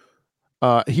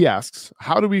 He asks,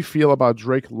 how do we feel about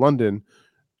Drake London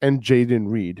and Jaden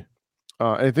Reed?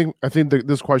 I think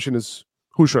this question is,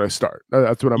 who should I start?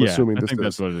 That's what I'm assuming this is.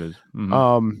 That's what it is.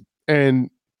 Mm-hmm.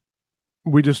 And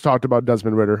we just talked about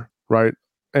Desmond Ridder, right?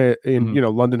 And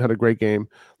London had a great game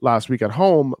last week at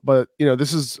home, but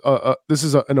this is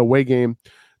an away game,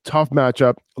 tough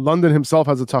matchup. London himself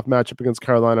has a tough matchup against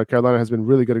Carolina. Carolina has been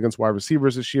really good against wide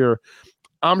receivers this year.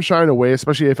 I'm shying away,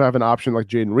 especially if I have an option like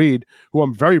Jaden Reed, who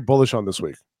I'm very bullish on this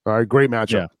week. All right, great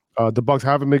matchup. The Bucs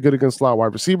haven't been good against a lot of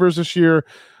wide receivers this year.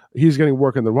 He's getting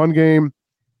work in the run game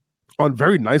on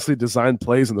very nicely designed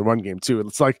plays in the run game too.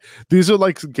 It's like these are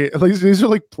like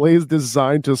plays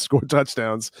designed to score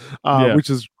touchdowns, which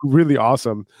is really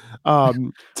awesome.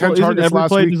 10 targets every last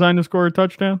play week. Designed to score a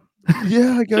touchdown.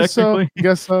 Yeah, I guess so.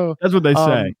 That's what they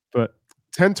say. But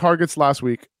 10 targets last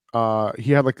week.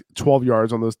 He had like 12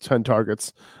 yards on those 10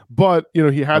 targets, but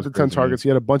he had the 10 targets. He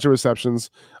had a bunch of receptions,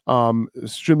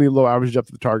 extremely low average depth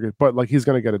of the target, but like he's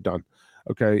going to get it done.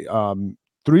 Okay.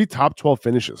 3 top 12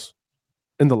 finishes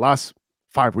in the last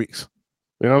 5 weeks.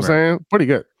 You know what I'm saying? Pretty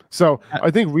good. So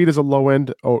I think Reed is a low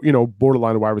end,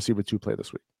 borderline wide receiver 2 play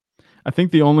this week. I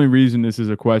think the only reason this is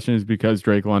a question is because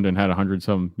Drake London had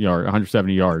 170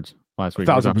 yards last week.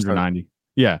 190.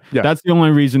 Yeah, that's the only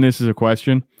reason this is a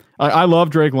question. I love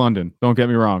Drake London. Don't get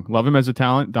me wrong. Love him as a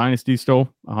talent. Dynasty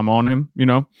still. I'm on him.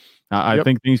 I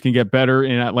think things can get better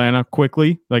in Atlanta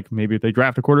quickly. Like maybe if they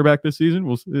draft a quarterback this season,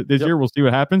 year, we'll see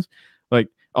what happens. Like,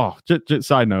 just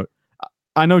side note.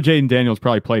 I know Jaden Daniels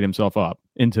probably played himself up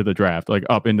into the draft, like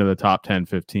up into the top 10,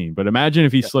 15. But imagine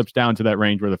if he slips down to that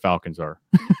range where the Falcons are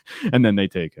and then they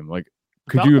take him. Like,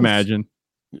 could you imagine?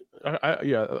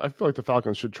 I feel like the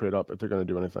Falcons should trade up if they're going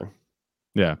to do anything.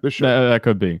 Yeah, that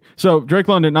could be. So Drake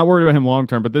London, not worried about him long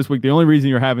term, but this week, the only reason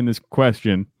you're having this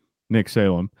question, Nick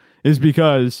Salem, is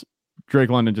because Drake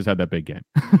London just had that big game.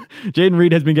 Jaden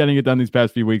Reed has been getting it done these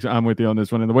past few weeks. I'm with you on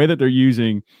this one. And the way that they're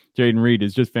using Jaden Reed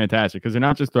is just fantastic because they're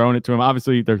not just throwing it to him.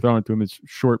 Obviously, they're throwing it to him as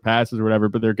short passes or whatever,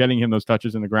 but they're getting him those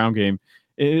touches in the ground game.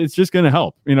 It's just going to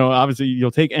help. Obviously,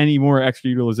 you'll take any more extra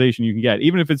utilization you can get,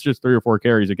 even if it's just 3 or 4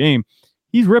 carries a game.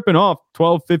 He's ripping off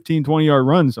 12, 15, 20-yard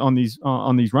runs on these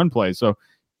run plays. So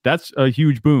that's a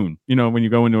huge boon, when you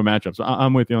go into a matchup. So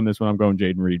I'm with you on this one. I'm going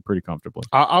Jaden Reed pretty comfortably.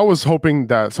 I was hoping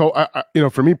that. So,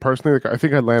 for me personally, like I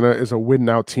think Atlanta is a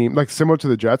win-now team, like similar to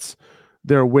the Jets.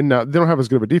 They're a win-now. They don't have as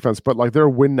good of a defense, but like they're a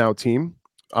win-now team.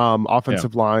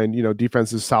 Offensive line,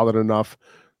 defense is solid enough.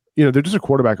 They're just a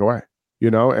quarterback away,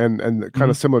 and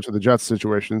kind of similar to the Jets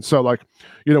situation. So, like,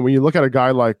 when you look at a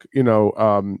guy like,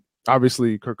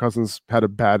 obviously Kirk Cousins had a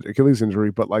bad Achilles injury,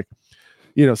 but like,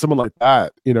 someone like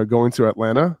that, going to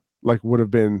Atlanta, like would have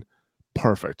been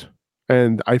perfect.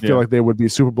 And I feel like they would be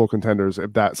Super Bowl contenders if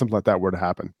something like that were to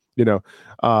happen,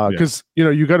 because,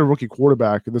 you got a rookie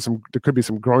quarterback and there could be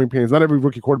some growing pains. Not every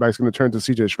rookie quarterback is going to turn to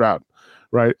CJ Stroud.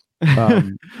 Right.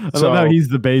 I love how he's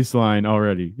the baseline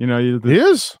already. He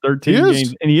is 13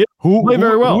 games and he played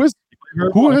very well.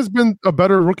 Who has been a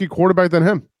better rookie quarterback than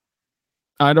him?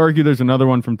 I'd argue there's another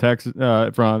one from Texas,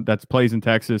 that plays in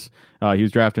Texas. He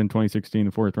was drafted in 2016,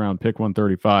 the 4th round, pick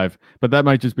 135. But that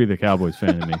might just be the Cowboys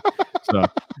fan in me. So,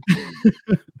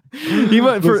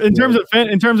 in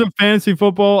terms of fantasy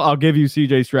football, I'll give you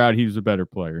C.J. Stroud. He was a better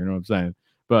player. You know what I'm saying?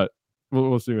 But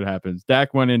we'll see what happens.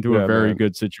 Dak went into a very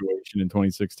good situation in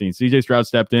 2016. C.J. Stroud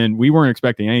stepped in. We weren't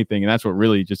expecting anything, and that's what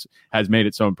really just has made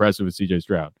it so impressive with C.J.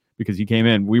 Stroud. Because he came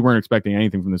in, we weren't expecting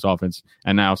anything from this offense,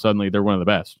 and now suddenly they're one of the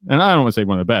best. And I don't want to say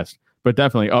one of the best, but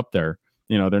definitely up there.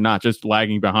 They're not just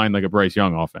lagging behind like a Bryce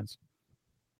Young offense.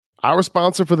 Our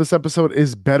sponsor for this episode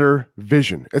is Better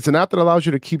Vision. It's an app that allows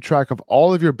you to keep track of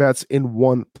all of your bets in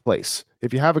one place.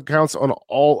 If you have accounts on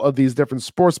all of these different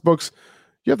sports books,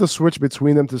 you have to switch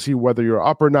between them to see whether you're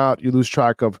up or not. You lose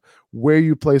track of where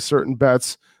you place certain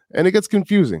bets, and it gets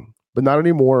confusing. But not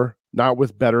anymore, not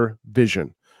with Better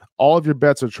Vision. All of your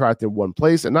bets are tracked in one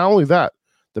place. And not only that,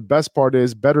 the best part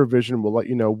is Better Vision will let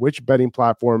you know which betting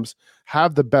platforms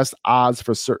have the best odds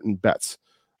for certain bets.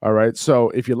 All right.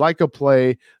 So if you like a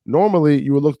play, normally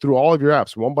you would look through all of your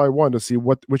apps one by one to see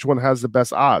which one has the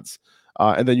best odds.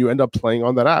 And then you end up playing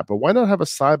on that app. But why not have a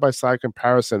side-by-side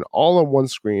comparison all on one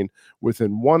screen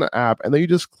within one app? And then you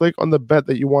just click on the bet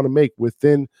that you want to make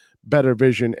within Better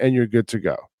Vision and you're good to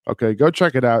go. Okay, go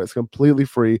check it out. It's completely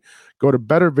free. Go to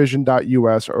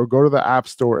bettervision.us or go to the App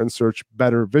Store and search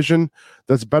Better Vision.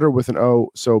 That's better with an O.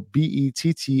 So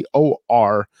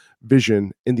BETTOR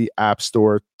Vision in the App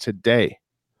Store today.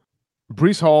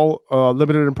 Breece Hall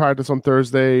limited in practice on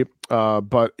Thursday,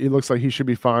 but it looks like he should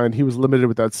be fine. He was limited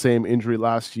with that same injury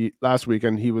last week,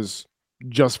 and he was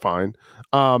just fine.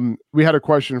 We had a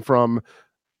question from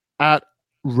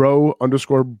 @row_Brito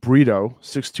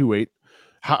 628.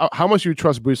 How much do you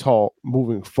trust Breece Hall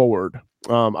moving forward?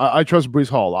 I trust Breece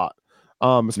Hall a lot,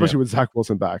 especially with Zach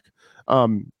Wilson back.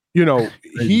 He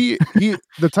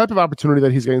the type of opportunity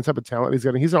that he's getting, the type of talent he's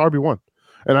getting, he's an RB1.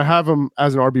 And I have him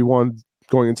as an RB1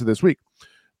 going into this week.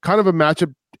 Kind of a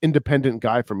matchup independent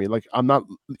guy for me. Like I'm not,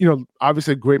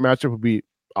 obviously a great matchup would be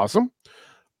awesome,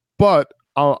 but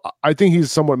I think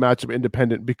he's somewhat matchup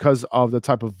independent because of the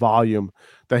type of volume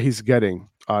that he's getting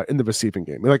in the receiving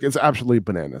game. Like it's absolutely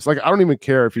bananas. Like I don't even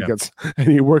care if he gets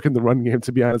any work in the run game,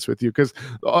 to be honest with you, because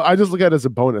I just look at it as a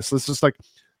bonus. It's just like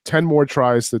 10 more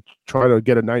tries to try to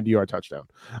get a 90-yard touchdown.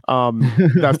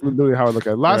 That's literally how I look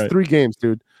at it. Last 3 games,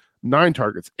 dude, 9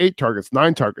 targets, 8 targets,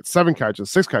 9 targets, 7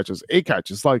 catches, 6 catches, 8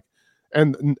 catches. Like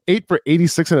and 8 for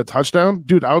 86 and a touchdown,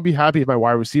 dude, I would be happy if my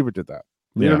wide receiver did that.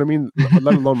 You know what I mean?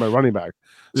 Let alone my running back.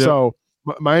 Yep. So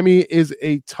Miami is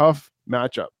a tough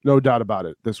matchup, no doubt about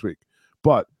it this week.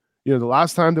 But the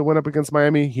last time they went up against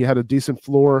Miami, he had a decent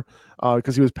floor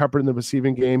because he was peppered in the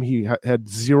receiving game. He had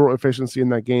zero efficiency in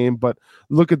that game. But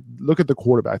look at the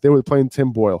quarterback. They were playing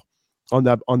Tim Boyle on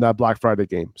that Black Friday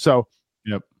game. So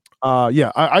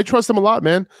I trust him a lot,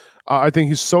 man. I think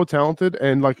he's so talented,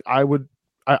 and like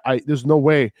there's no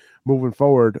way moving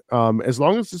forward, as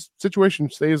long as the situation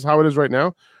stays how it is right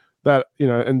now, that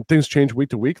and things change week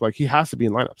to week, like he has to be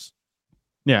in lineups.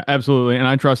 Yeah, absolutely. And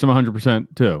I trust him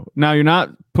 100% too. Now, you're not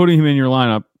putting him in your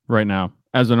lineup right now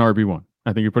as an RB1.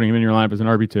 I think you're putting him in your lineup as an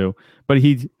RB2, but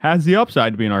he has the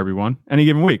upside to be an RB1 any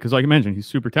given week because, like I mentioned, he's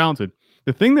super talented.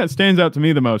 The thing that stands out to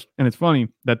me the most, and it's funny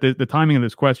that the timing of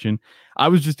this question, I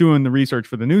was just doing the research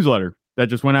for the newsletter that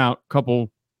just went out a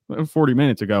couple 40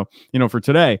 minutes ago, for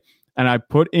today. And I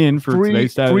put in for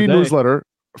today's stat free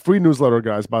newsletter,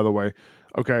 guys, by the way.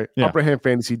 Okay.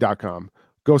 Upperhandfantasy.com.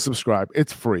 Go subscribe.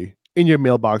 It's free in your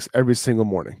mailbox every single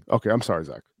morning. Okay. I'm sorry,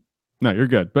 Zach. No, you're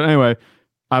good. But anyway,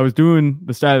 I was doing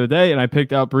the stat of the day and I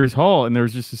picked out Breece Hall, and there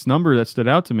was just this number that stood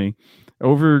out to me.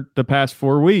 Over the past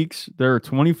 4 weeks, there are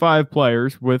 25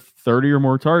 players with 30 or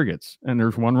more targets, and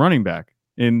there's one running back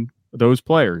in those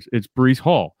players. It's Breece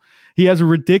Hall. He has a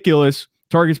ridiculous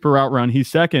targets per route run. He's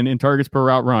second in targets per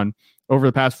route run over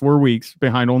the past 4 weeks,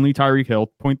 behind only Tyreek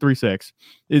Hill, 0.36.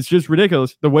 It's just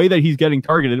ridiculous the way that he's getting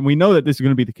targeted. And we know that this is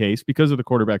going to be the case because of the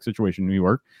quarterback situation in New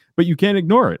York, but you can't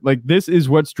ignore it. Like, this is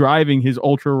what's driving his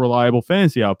ultra reliable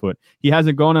fantasy output. He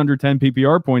hasn't gone under 10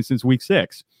 PPR points since week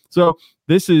 6. So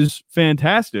this is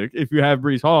fantastic if you have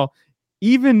Breece Hall.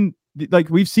 Even like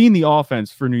we've seen the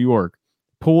offense for New York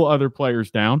pull other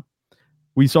players down.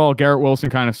 We saw Garrett Wilson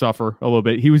kind of suffer a little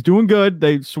bit. He was doing good.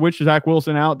 They switched Zach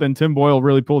Wilson out. Then Tim Boyle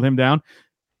really pulled him down.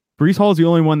 Breece Hall is the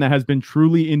only one that has been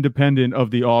truly independent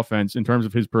of the offense in terms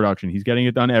of his production. He's getting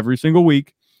it done every single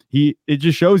week. It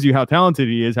just shows you how talented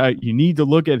he is, how you need to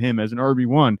look at him as an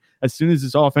RB1. As soon as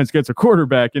this offense gets a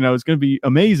quarterback, it's going to be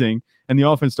amazing, and the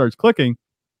offense starts clicking.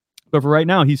 But for right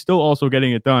now, he's still also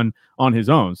getting it done on his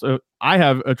own. So I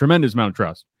have a tremendous amount of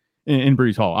trust in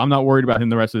Breece Hall. I'm not worried about him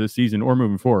the rest of the season or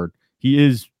moving forward. He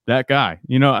is that guy.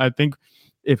 I think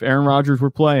if Aaron Rodgers were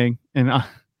playing, and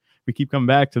we keep coming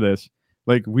back to this,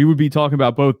 like we would be talking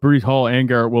about both Breece Hall and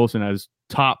Garrett Wilson as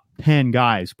top 10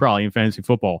 guys probably in fantasy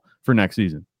football for next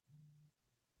season.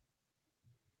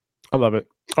 I love it.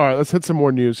 All right, let's hit some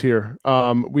more news here.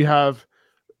 We have,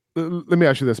 let me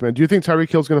ask you this, man. Do you think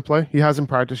Tyreek Hill's going to play? He hasn't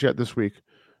practiced yet this week.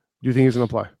 Do you think he's going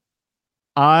to play?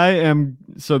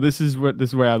 So this is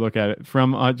the way I look at it.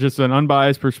 From just an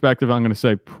unbiased perspective, I'm going to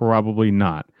say probably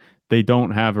not. They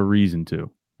don't have a reason to.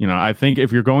 I think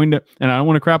if you're going to, and I don't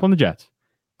want to crap on the Jets,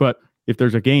 but if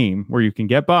there's a game where you can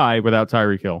get by without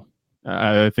Tyreek Hill,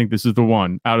 I think this is the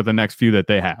one out of the next few that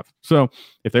they have. So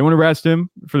if they want to rest him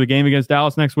for the game against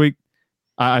Dallas next week,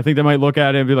 I think they might look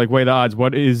at it and be like, weigh the odds.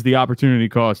 What is the opportunity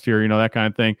cost here? That kind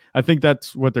of thing. I think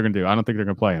that's what they're going to do. I don't think they're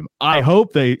going to play him. I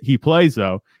hope he plays,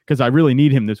 though, because I really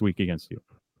need him this week against you.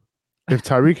 If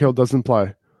Tyreek Hill doesn't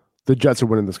play, the Jets are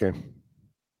winning this game.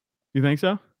 You think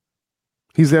so?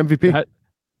 He's the MVP.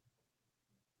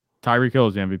 Tyreek Hill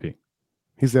is the MVP.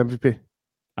 He's the MVP.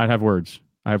 I have words,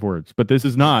 but this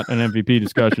is not an MVP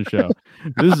discussion show.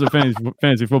 This is a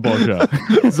fantasy football show.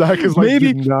 Zach is like,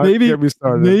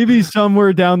 maybe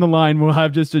somewhere down the line we'll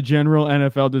have just a general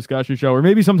NFL discussion show, or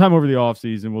maybe sometime over the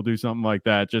offseason we'll do something like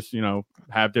that. Just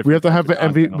have different.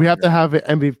 We have to have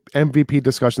an MVP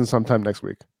discussion sometime next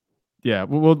week. Yeah,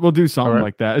 we'll do something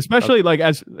like that. Especially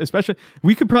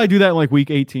we could probably do that in like week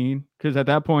 18, because at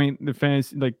that point the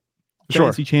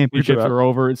fantasy championships are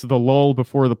over. It's the lull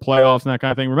before the playoffs and that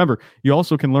kind of thing. Remember, you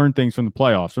also can learn things from the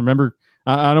playoffs. Remember,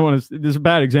 I don't want to, this is a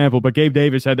bad example, but Gabe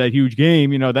Davis had that huge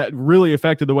game, that really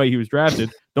affected the way he was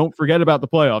drafted. Don't forget about the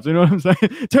playoffs. You know what I'm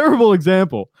saying? Terrible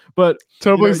example, but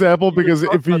example, because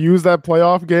if you use that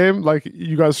playoff game, like,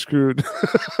 you got screwed.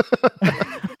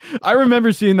 I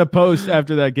remember seeing the post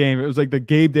after that game. It was like the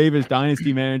Gabe Davis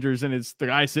dynasty managers, and it's the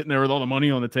guy sitting there with all the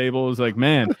money on the table. It was like,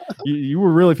 man, you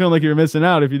were really feeling like you were missing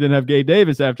out if you didn't have Gabe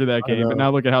Davis after that game. But now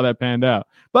look at how that panned out.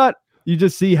 But you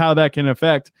just see how that can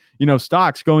affect,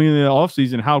 stocks going into the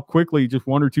offseason, how quickly just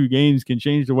 1 or 2 games can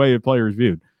change the way a player is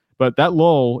viewed. But that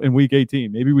lull in week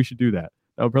 18, maybe we should do that.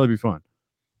 That would probably be fun.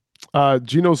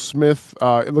 Geno Smith,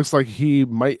 it looks like he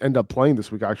might end up playing this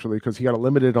week, actually, because he got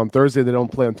eliminated on Thursday. They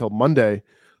don't play until Monday.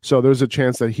 So there's a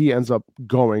chance that he ends up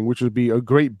going, which would be a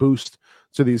great boost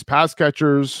to these pass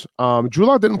catchers. Drew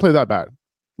Lock didn't play that bad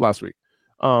last week.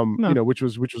 No. Which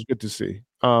was good to see.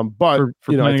 But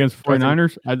for playing against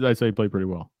 49ers, I'd say he played pretty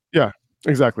well. Yeah,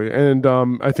 exactly. And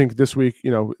I think this week,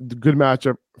 the good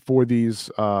matchup for these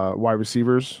wide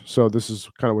receivers. So this is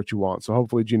kind of what you want. So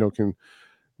hopefully Geno can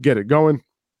get it going.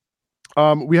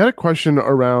 We had a question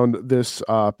around this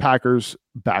Packers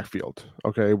backfield,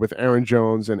 okay, with Aaron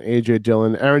Jones and AJ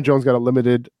Dillon. Aaron Jones got a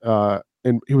limited,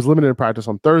 and he was limited in practice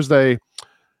on Thursday.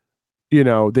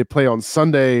 They play on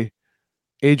Sunday.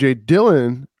 AJ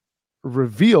Dillon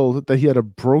revealed that he had a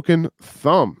broken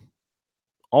thumb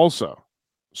also.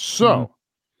 So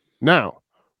now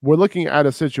we're looking at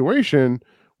a situation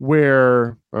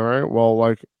where, all right, well,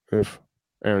 like if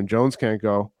Aaron Jones can't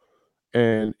go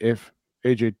and if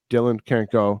AJ Dillon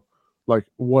can't go, like,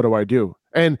 what do I do?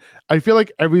 And I feel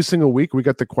like every single week we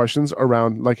get the questions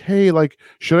around like, hey, like,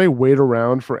 should I wait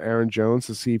around for Aaron Jones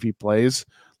to see if he plays?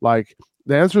 Like,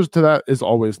 the answer to that is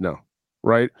always no,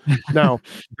 right? Now,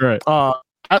 right.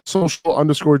 At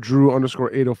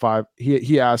social_Drew_805,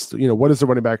 he asked, what is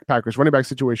the Packers running back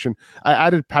situation? I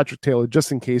added Patrick Taylor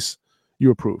just in case you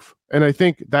approve. And I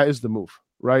think that is the move,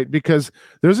 right? Because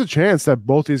there's a chance that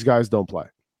both these guys don't play,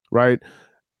 right?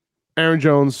 Aaron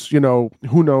Jones,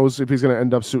 who knows if he's going to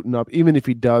end up suiting up. Even if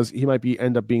he does, he might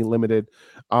end up being limited.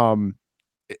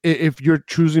 If you're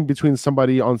choosing between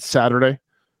somebody on Saturday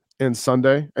and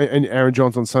Sunday and Aaron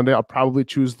Jones on Sunday, I'll probably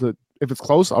choose if it's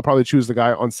close, I'll probably choose the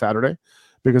guy on Saturday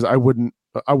because I wouldn't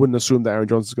assume that Aaron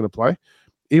Jones is going to play.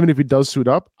 Even if he does suit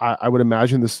up, I would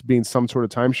imagine this being some sort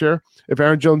of timeshare. If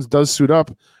Aaron Jones does suit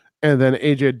up and then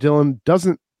AJ Dillon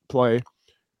doesn't play,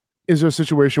 is there a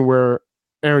situation where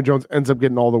Aaron Jones ends up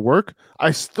getting all the work? I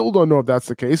still don't know if that's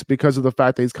the case because of the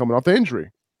fact that he's coming off the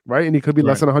injury, right? And he could be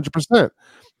less than 100%.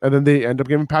 And then they end up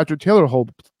giving Patrick Taylor a whole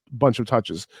bunch of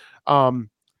touches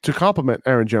to complement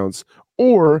Aaron Jones.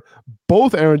 Or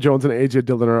both Aaron Jones and AJ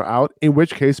Dillon are out, in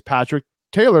which case Patrick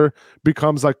Taylor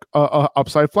becomes like a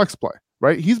upside flex play,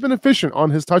 right? He's been efficient on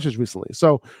his touches recently.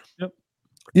 So,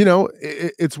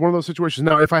 it's one of those situations.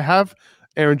 Now, if I have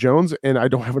Aaron Jones and I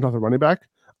don't have another running back,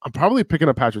 I'm probably picking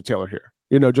up Patrick Taylor here,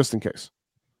 just in case.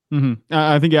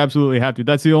 I think you absolutely have to.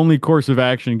 That's the only course of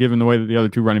action given the way that the other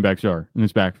two running backs are in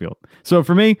this backfield. So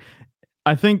for me,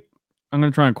 I think I'm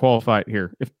going to try and qualify it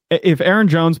here. If Aaron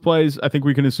Jones plays, I think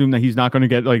we can assume that he's not going to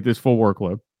get like this full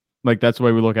workload. Like that's the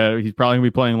way we look at it. He's probably going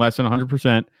to be playing less than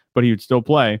 100%, but he would still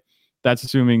play. That's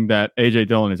assuming that AJ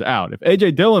Dillon is out. If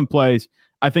AJ Dillon plays,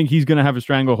 I think he's going to have a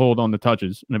stranglehold on the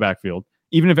touches in the backfield.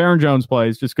 Even if Aaron Jones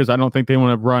plays, just because I don't think they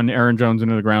want to run Aaron Jones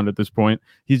into the ground at this point.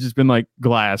 He's just been like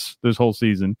glass this whole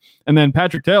season. And then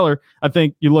Patrick Taylor, I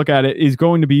think you look at it, is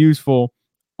going to be useful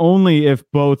only if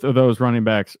both of those running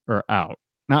backs are out.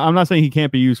 Now, I'm not saying he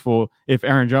can't be useful if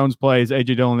Aaron Jones plays,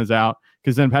 AJ Dillon is out,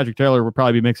 because then Patrick Taylor would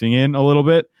probably be mixing in a little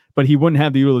bit, but he wouldn't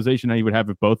have the utilization that he would have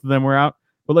if both of them were out.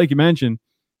 But like you mentioned,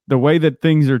 the way that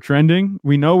things are trending,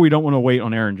 we know we don't want to wait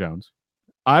on Aaron Jones.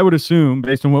 I would assume,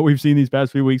 based on what we've seen these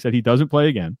past few weeks, that he doesn't play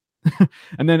again.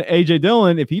 And then AJ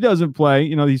Dillon, if he doesn't play,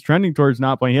 he's trending towards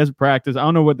not playing. He hasn't practiced. I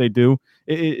don't know what they do.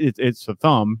 It's a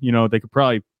thumb. They could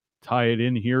probably tie it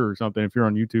in here or something. If you're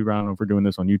on YouTube, I don't know if we're doing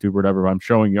this on YouTube or whatever, but I'm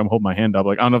showing you, I'm holding my hand up.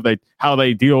 Like, I don't know how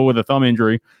they deal with a thumb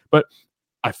injury, but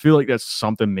I feel like that's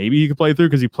something maybe he could play through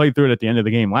because he played through it at the end of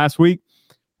the game last week.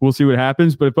 We'll see what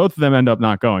happens. But if both of them end up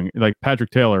not going, like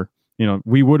Patrick Taylor,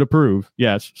 we would approve.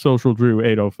 Yes, Social Drew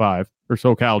 805 or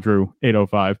SoCal Drew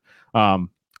 805.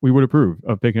 We would approve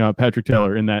of picking up Patrick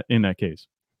Taylor in that case.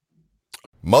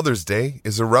 Mother's Day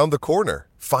is around the corner.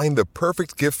 Find the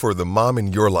perfect gift for the mom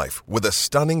in your life with a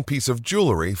stunning piece of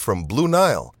jewelry from Blue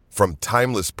Nile. From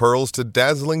timeless pearls to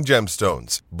dazzling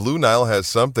gemstones, Blue Nile has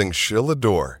something she'll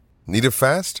adore. Need it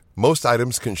fast? Most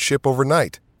items can ship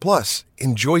overnight. Plus,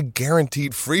 enjoy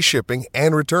guaranteed free shipping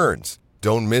and returns.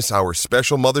 Don't miss our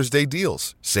special Mother's Day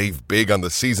deals. Save big on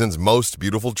the season's most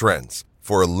beautiful trends.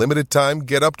 For a limited time,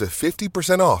 get up to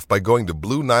 50% off by going to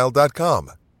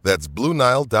BlueNile.com. That's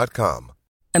BlueNile.com.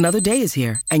 Another day is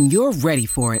here, and you're ready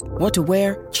for it. What to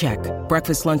wear? Check.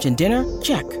 Breakfast, lunch, and dinner?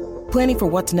 Check. Planning for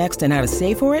what's next and how to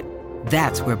save for it?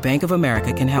 That's where Bank of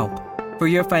America can help. For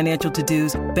your financial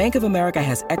to-dos, Bank of America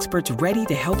has experts ready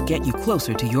to help get you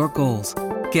closer to your goals.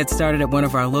 Get started at one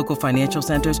of our local financial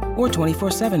centers or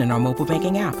 24/7 in our mobile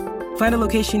banking app. Find a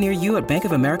location near you at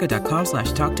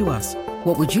bankofamerica.com/talktous.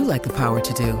 What would you like the power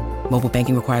to do? Mobile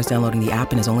banking requires downloading the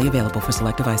app and is only available for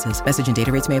select devices. Message and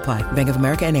data rates may apply. Bank of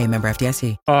America NA, member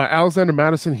FDIC. Alexander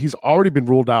Mattison, he's already been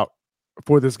ruled out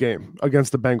for this game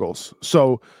against the Bengals.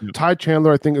 So Ty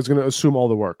Chandler, I think, is going to assume all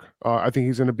the work. I think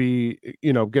he's going to be,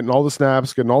 getting all the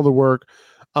snaps, getting all the work.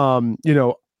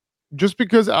 Just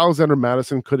because Alexander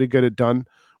Mattison couldn't get it done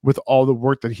with all the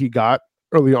work that he got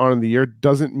early on in the year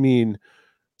doesn't mean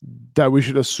that we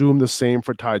should assume the same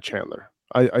for Ty Chandler.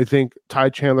 I think Ty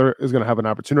Chandler is going to have an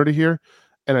opportunity here,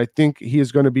 and I think he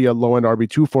is going to be a low-end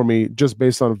RB2 for me just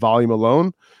based on volume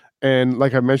alone. And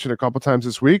like I mentioned a couple times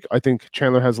this week, I think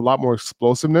Chandler has a lot more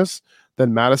explosiveness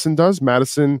than Madison does.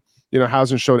 Madison,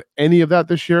 hasn't shown any of that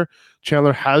this year.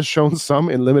 Chandler has shown some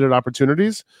in limited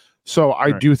opportunities. So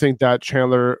I do think that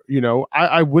Chandler,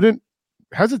 I wouldn't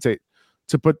hesitate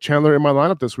to put Chandler in my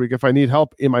lineup this week if I need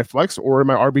help in my flex or in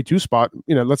my RB2 spot.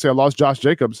 Let's say I lost Josh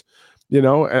Jacobs, and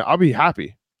I'll be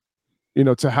happy,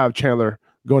 to have Chandler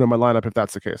going in my lineup if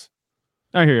that's the case.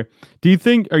 I hear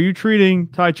you. Are you treating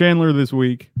Ty Chandler this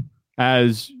week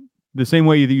as the same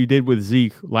way that you did with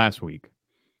Zeke last week?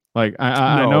 Like,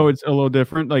 I know it's a little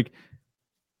different. Like,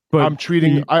 but I'm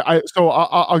treating,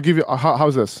 I'll give you,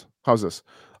 how's this?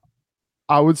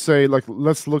 I would say, like,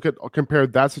 let's compare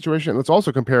that situation. Let's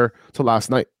also compare to last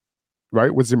night,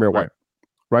 right? With Zamir White,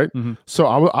 right? Mm-hmm. So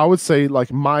I would say,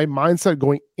 like, my mindset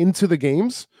going into the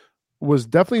games was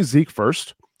definitely Zeke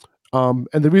first. And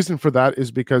the reason for that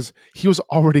is because he was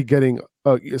already getting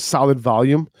a solid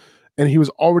volume and he was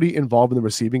already involved in the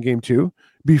receiving game too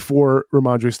before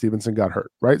Ramondre Stevenson got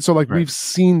hurt, right? So, like, we've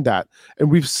seen that,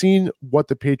 and we've seen what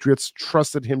the Patriots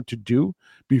trusted him to do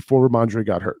before Ramondre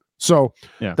got hurt. So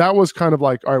that was kind of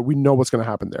like, all right, we know what's going to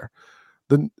happen there.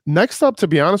 The next up, to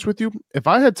be honest with you, if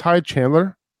I had Ty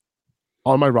Chandler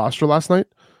on my roster last night,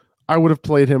 I would have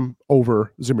played him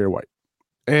over Zamir White.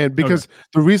 And because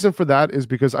the reason for that is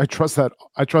because I trust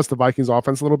the Vikings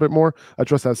offense a little bit more. I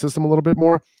trust that system a little bit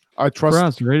more.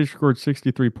 The Raiders scored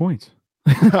 63 points.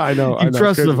 I know. You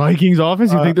trust the Vikings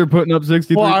offense? You think they're putting up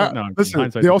 63? Listen,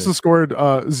 they also scored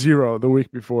 0 the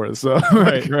week before. So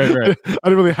right. I didn't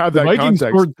really have that. The Vikings context.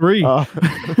 scored 3.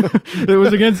 It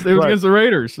was against the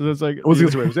Raiders. So it's like it was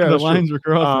against the Raiders. Yeah, the lines were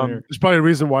crossing here. There's probably a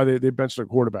reason why they benched their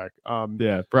quarterback.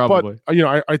 Yeah, probably. But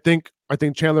I think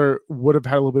Chandler would have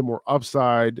had a little bit more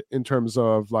upside in terms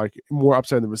of, like, more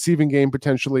upside in the receiving game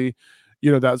potentially,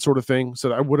 that sort of thing.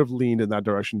 So I would have leaned in that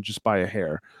direction just by a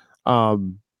hair.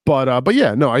 But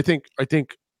yeah, no, I think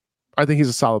he's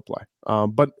a solid play.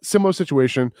 But similar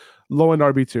situation, low end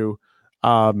RB2.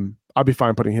 I'll be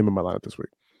fine putting him in my lineup this week.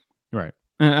 Right,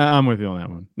 I'm with you on that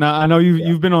one. Now I know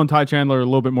you've been on Ty Chandler a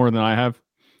little bit more than I have.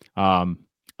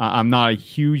 I'm not a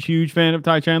huge fan of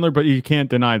Ty Chandler, but you can't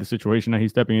deny the situation that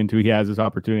he's stepping into. He has this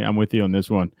opportunity. I'm with you on this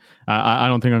one. I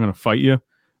don't think I'm going to fight you.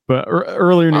 But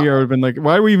earlier in the year, I would have been like,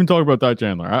 why are we even talking about Ty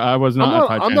Chandler? I was not a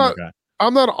Ty Chandler guy.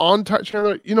 I'm not on Ty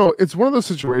Chandler. It's one of those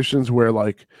situations where,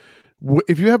 like,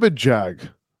 if you have a Jag,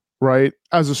 right,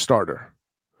 as a starter,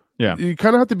 you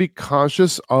kind of have to be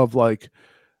conscious of, like,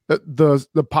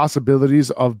 the possibilities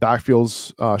of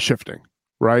backfields shifting,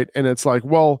 right? And it's like,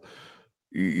 well,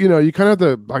 you kind of have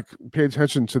to, like, pay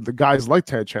attention to the guys like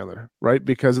Ty Chandler, right?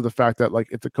 Because of the fact that, like,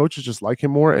 if the coaches just like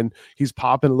him more and he's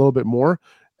popping a little bit more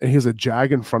and he has a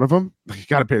Jag in front of him, you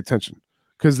got to pay attention,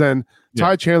 because then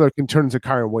Ty Chandler can turn into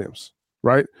Kyren Williams.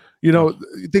 Right.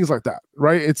 Things like that.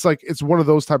 Right. It's like, it's one of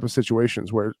those type of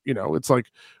situations where, it's like,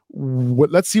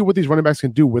 let's see what these running backs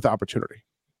can do with opportunity,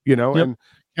 and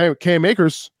Cam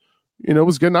Akers,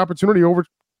 was getting opportunity over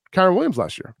Kyren Williams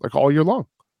last year, like, all year long,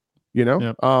 I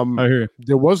hear you.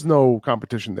 There was no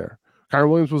competition there. Kyren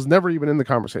Williams was never even in the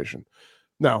conversation.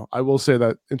 Now, I will say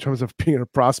that in terms of being a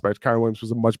prospect, Kyren Williams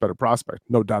was a much better prospect.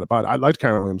 No doubt about it. I liked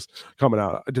Kyren Williams coming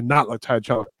out. I did not like Ty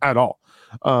Chandler at all.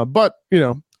 But,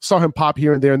 saw him pop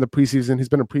here and there in the preseason. He's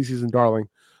been a preseason darling.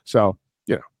 So,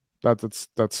 that's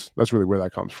really where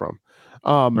that comes from.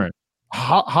 Right.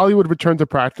 Hollywood returned to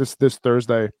practice this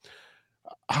Thursday.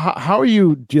 How are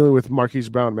you dealing with Marquise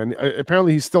Brown, man?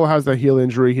 Apparently he still has that heel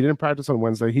injury. He didn't practice on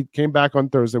Wednesday. He came back on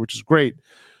Thursday, which is great.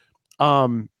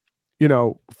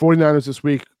 49ers this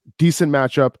week, decent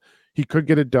matchup. He could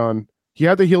get it done. He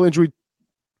had the heel injury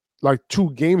like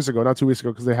 2 games ago, not 2 weeks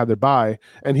ago, because they had their bye,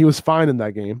 and he was fine in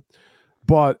that game.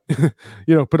 But,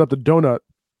 put up the donut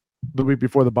the week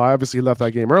before the bye. Obviously, he left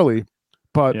that game early.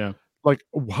 But, like,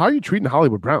 how are you treating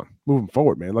Hollywood Brown moving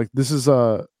forward, man? Like, this is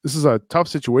a tough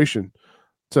situation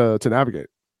to navigate.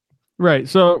 Right.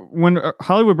 So when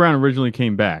Hollywood Brown originally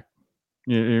came back,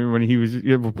 when he was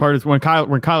part of when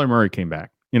Kyler Murray came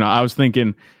back, I was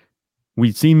thinking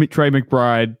we'd seen Trey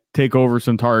McBride take over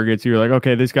some targets. You're like,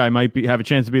 okay, this guy might have a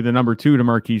chance to be the number 2 to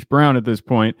Marquise Brown at this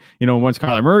point. Once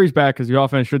Kyler Murray's back, because the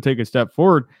offense should take a step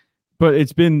forward. But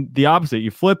it's been the opposite.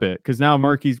 You flip it, because now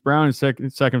Marquise Brown is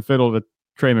second fiddle to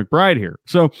Trey McBride here.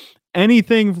 So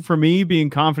anything for me being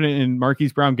confident in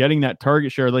Marquise Brown getting that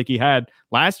target share like he had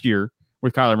last year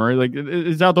with Kyler Murray, like,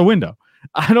 is out the window.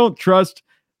 I don't trust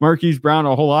Marquise Brown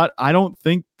a whole lot. I don't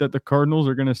think that the Cardinals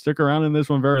are going to stick around in this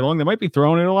one very long. They might be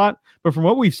throwing it a lot, but from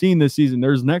what we've seen this season,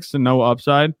 there's next to no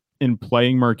upside in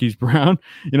playing Marquise Brown.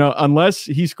 Unless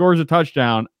he scores a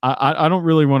touchdown, I don't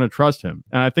really want to trust him.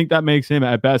 And I think that makes him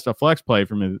at best a flex play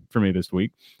for me this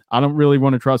week. I don't really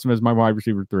want to trust him as my wide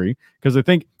receiver 3, because I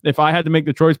think if I had to make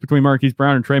the choice between Marquise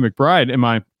Brown and Trey McBride in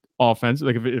my offense,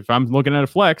 like if I'm looking at a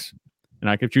flex and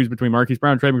I could choose between Marquise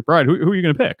Brown and Trey McBride, who are you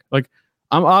going to pick? Like,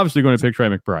 I'm obviously going to pick Trey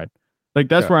McBride. Like,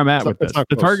 that's where I'm at with this.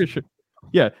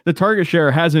 The target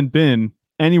share hasn't been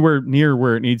anywhere near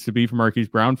where it needs to be for Marquise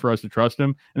Brown for us to trust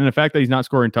him. And the fact that he's not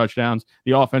scoring touchdowns,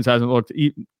 the offense hasn't looked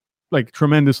like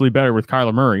tremendously better with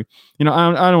Kyler Murray. I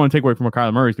don't want to take away from what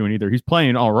Kyler Murray's doing either. He's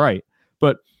playing all right,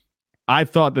 but I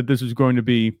thought that this was going to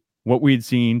be what we had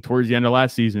seen towards the end of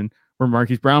last season, where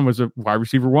Marquise Brown was a wide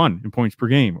receiver 1 in points per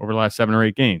game over the last 7 or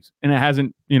 8 games. And it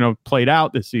hasn't, played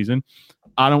out this season.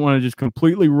 I don't want to just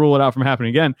completely rule it out from happening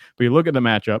again, but you look at the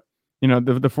matchup, the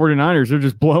 49ers, they're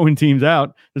just blowing teams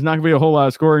out. There's not going to be a whole lot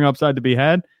of scoring upside to be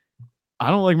had. I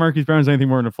don't like Marquise Brown as anything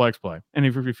more than a flex play. And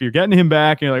if you're getting him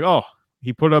back and you're like, oh,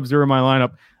 he put up 0 in my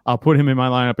lineup, I'll put him in my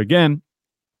lineup again.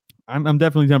 I'm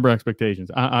definitely tempering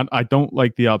expectations. I don't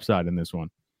like the upside in this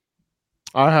one.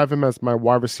 I have him as my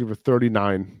wide receiver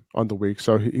 39 on the week.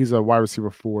 So he's a wide receiver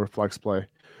 4 flex play.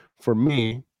 For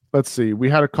me, let's see. We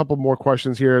had a couple more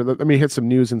questions here. Let me hit some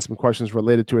news and some questions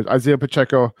related to it. Isaiah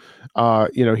Pacheco,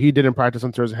 he didn't practice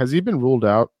on Thursday. Has he been ruled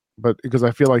out? But because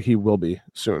I feel like he will be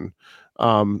soon.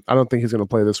 I don't think he's going to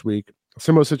play this week.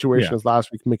 Similar situation as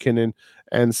last week, McKinnon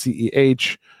and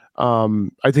CEH.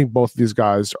 I think both of these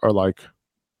guys are like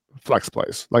flex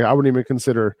plays. Like, I wouldn't even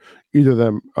consider either of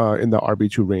them in the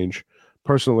RB2 range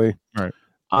personally. All right.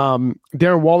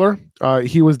 Darren Waller,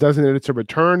 he was designated to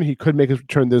return. He could make his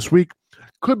return this week.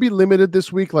 Could be limited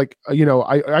this week. Like, we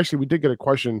did get a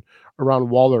question around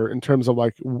Waller in terms of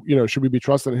like, should we be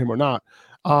trusting him or not?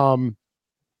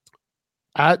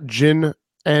 At Jin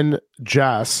and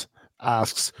Jas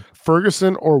asks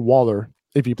Ferguson or Waller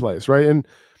if he plays, right? And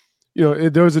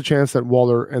there's a chance that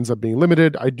Waller ends up being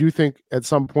limited. I do think at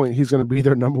some point he's going to be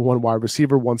their number 1 wide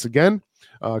receiver once again,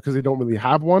 because they don't really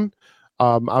have one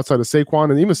outside of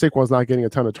Saquon, and even Saquon's not getting a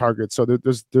ton of targets. So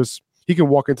there's he can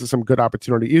walk into some good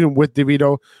opportunity even with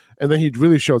DeVito, and then he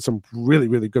really showed some really,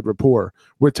 really good rapport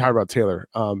with Tyrod Taylor.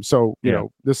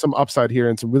 There's some upside here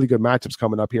and some really good matchups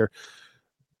coming up here.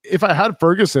 If I had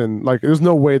Ferguson, like, there's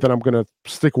no way that I'm going to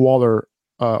stick Waller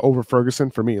over Ferguson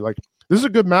for me. Like, this is a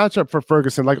good matchup for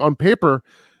Ferguson. Like, on paper,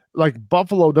 like,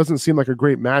 Buffalo doesn't seem like a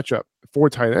great matchup for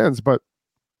tight ends, but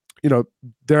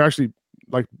they're actually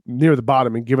like near the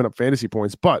bottom and giving up fantasy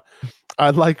points. But I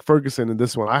like Ferguson in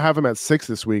this one. I have him at 6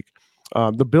 this week.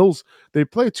 The Bills, they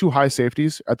play 2 high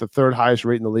safeties at the 3rd highest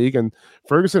rate in the league, and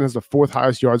Ferguson has the 4th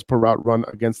highest yards per route run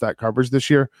against that coverage this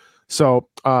year. So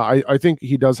I think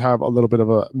he does have a little bit of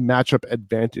a matchup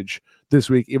advantage this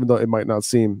week, even though it might not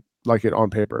seem like it on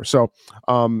paper. So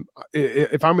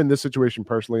if I'm in this situation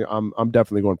personally, I'm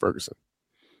definitely going Ferguson.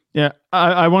 Yeah,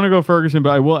 I want to go Ferguson, but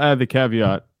I will add the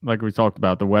caveat, like we talked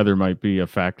about, the weather might be a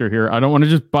factor here. I don't want to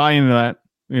just buy into that.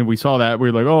 We saw that.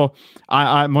 We were like, oh,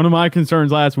 I one of my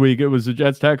concerns last week, it was the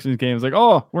Jets-Texans game. It's like,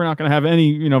 oh, we're not going to have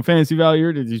any, fantasy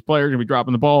value here. These players are going to be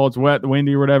dropping the ball. It's wet,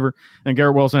 windy, or whatever. And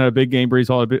Garrett Wilson had a big game. Breece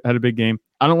Hall had a big game.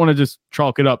 I don't want to just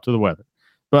chalk it up to the weather.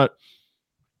 But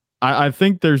I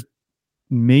think there's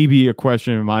maybe a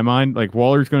question in my mind. Like,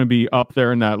 Waller's going to be up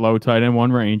there in that low tight end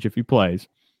 1 range if he plays.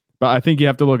 But I think you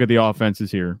have to look at the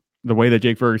offenses here, the way that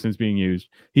Jake Ferguson's being used.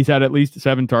 He's had at least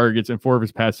 7 targets in 4 of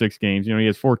his past 6 games. He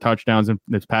has 4 touchdowns in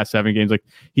his past 7 games. Like,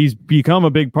 he's become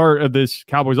a big part of this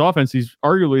Cowboys offense. He's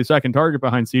arguably a second target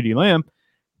behind CeeDee Lamb.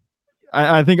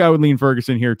 I think I would lean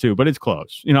Ferguson here too, but it's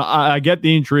close. I get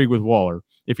the intrigue with Waller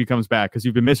if he comes back, because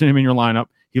you've been missing him in your lineup.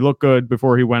 He looked good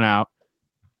before he went out.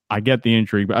 I get the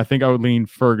intrigue, but I think I would lean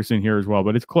Ferguson here as well,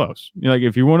 but it's close. Like,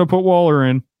 if you want to put Waller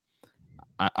in,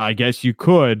 I guess you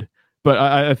could, but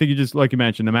I think you just, like you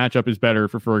mentioned, the matchup is better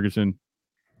for Ferguson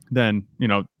than,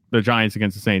 the Giants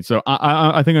against the Saints. So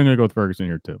I think I'm going to go with Ferguson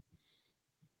here too.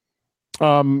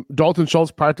 Dalton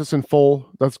Schultz practiced in full.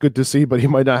 That's good to see, but he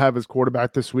might not have his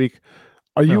quarterback this week.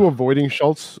 Are you avoiding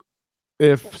Schultz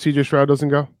if CJ Stroud doesn't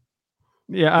go?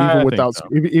 Yeah,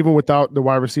 even without the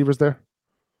wide receivers there?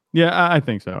 Yeah, I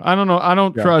think so. I don't know. I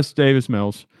don't trust Davis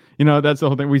Mills. That's the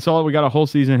whole thing. We got a whole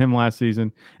season of him last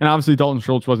season, and obviously Dalton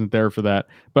Schultz wasn't there for that.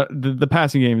 But the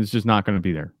passing game is just not going to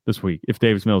be there this week if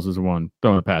Davis Mills is the one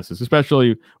throwing the passes,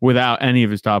 especially without any of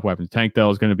his top weapons. Tank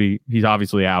Dell is going to be, he's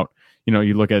obviously out.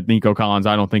 You look at Nico Collins,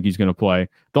 I don't think he's going to play.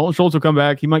 Dalton Schultz will come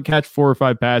back. He might catch 4 or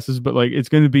 5 passes, but it's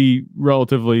going to be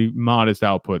relatively modest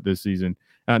output this season,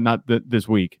 not this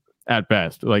week. at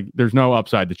best. Like there's no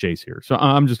upside to chase here. So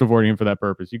I'm just avoiding him for that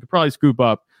purpose. You could probably scoop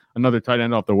up another tight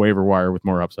end off the waiver wire with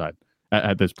more upside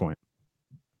at this point.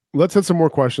 Let's hit some more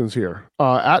questions here.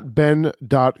 At Ben.Gers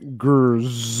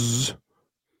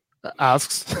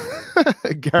asks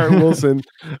Garrett Wilson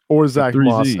or Zach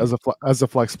Moss as a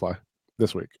flex play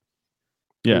this week.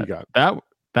 Yeah,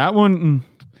 that one.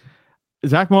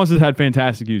 Zach Moss has had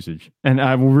fantastic usage, and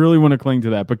I really want to cling to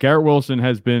that. But Garrett Wilson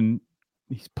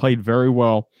he's played very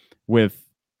well with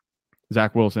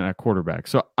Zach Wilson at quarterback.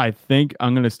 So I think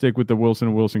I'm going to stick with the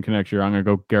Wilson connection here. I'm going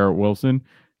to go Garrett Wilson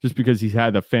just because he's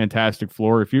had a fantastic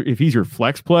floor. If he's your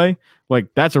flex play, like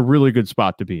that's a really good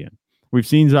spot to be in. We've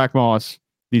seen Zach Moss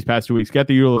these past 2 weeks get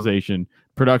the utilization.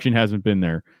 Production hasn't been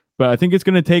there, but I think it's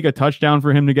going to take a touchdown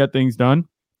for him to get things done.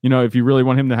 You know, if you really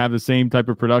want him to have the same type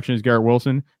of production as Garrett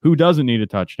Wilson, who doesn't need a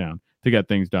touchdown to get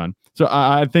things done. So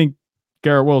I think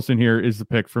Garrett Wilson here is the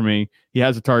pick for me. He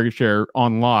has a target share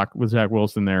on lock with Zach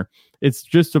Wilson there. It's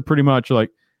just a pretty much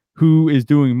like who is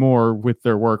doing more with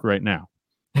their work right now.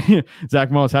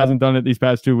 Zach Moss hasn't done it these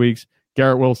past 2 weeks.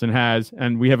 Garrett Wilson has,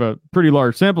 and we have a pretty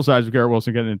large sample size of Garrett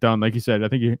Wilson getting it done. Like you said, I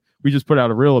think we just put out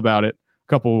a reel about it a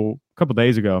couple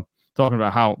days ago, talking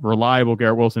about how reliable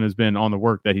Garrett Wilson has been on the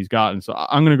work that he's gotten. So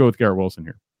I'm going to go with Garrett Wilson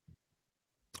here.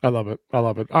 I love it.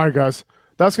 All right, guys.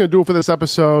 That's going to do it for this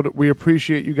episode. We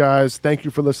appreciate you guys. Thank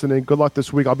you for listening. Good luck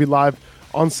this week. I'll be live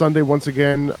on Sunday once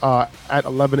again at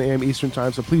 11 a.m. Eastern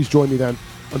time. So please join me then.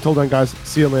 Until then, guys,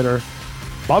 see you later.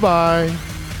 Bye-bye.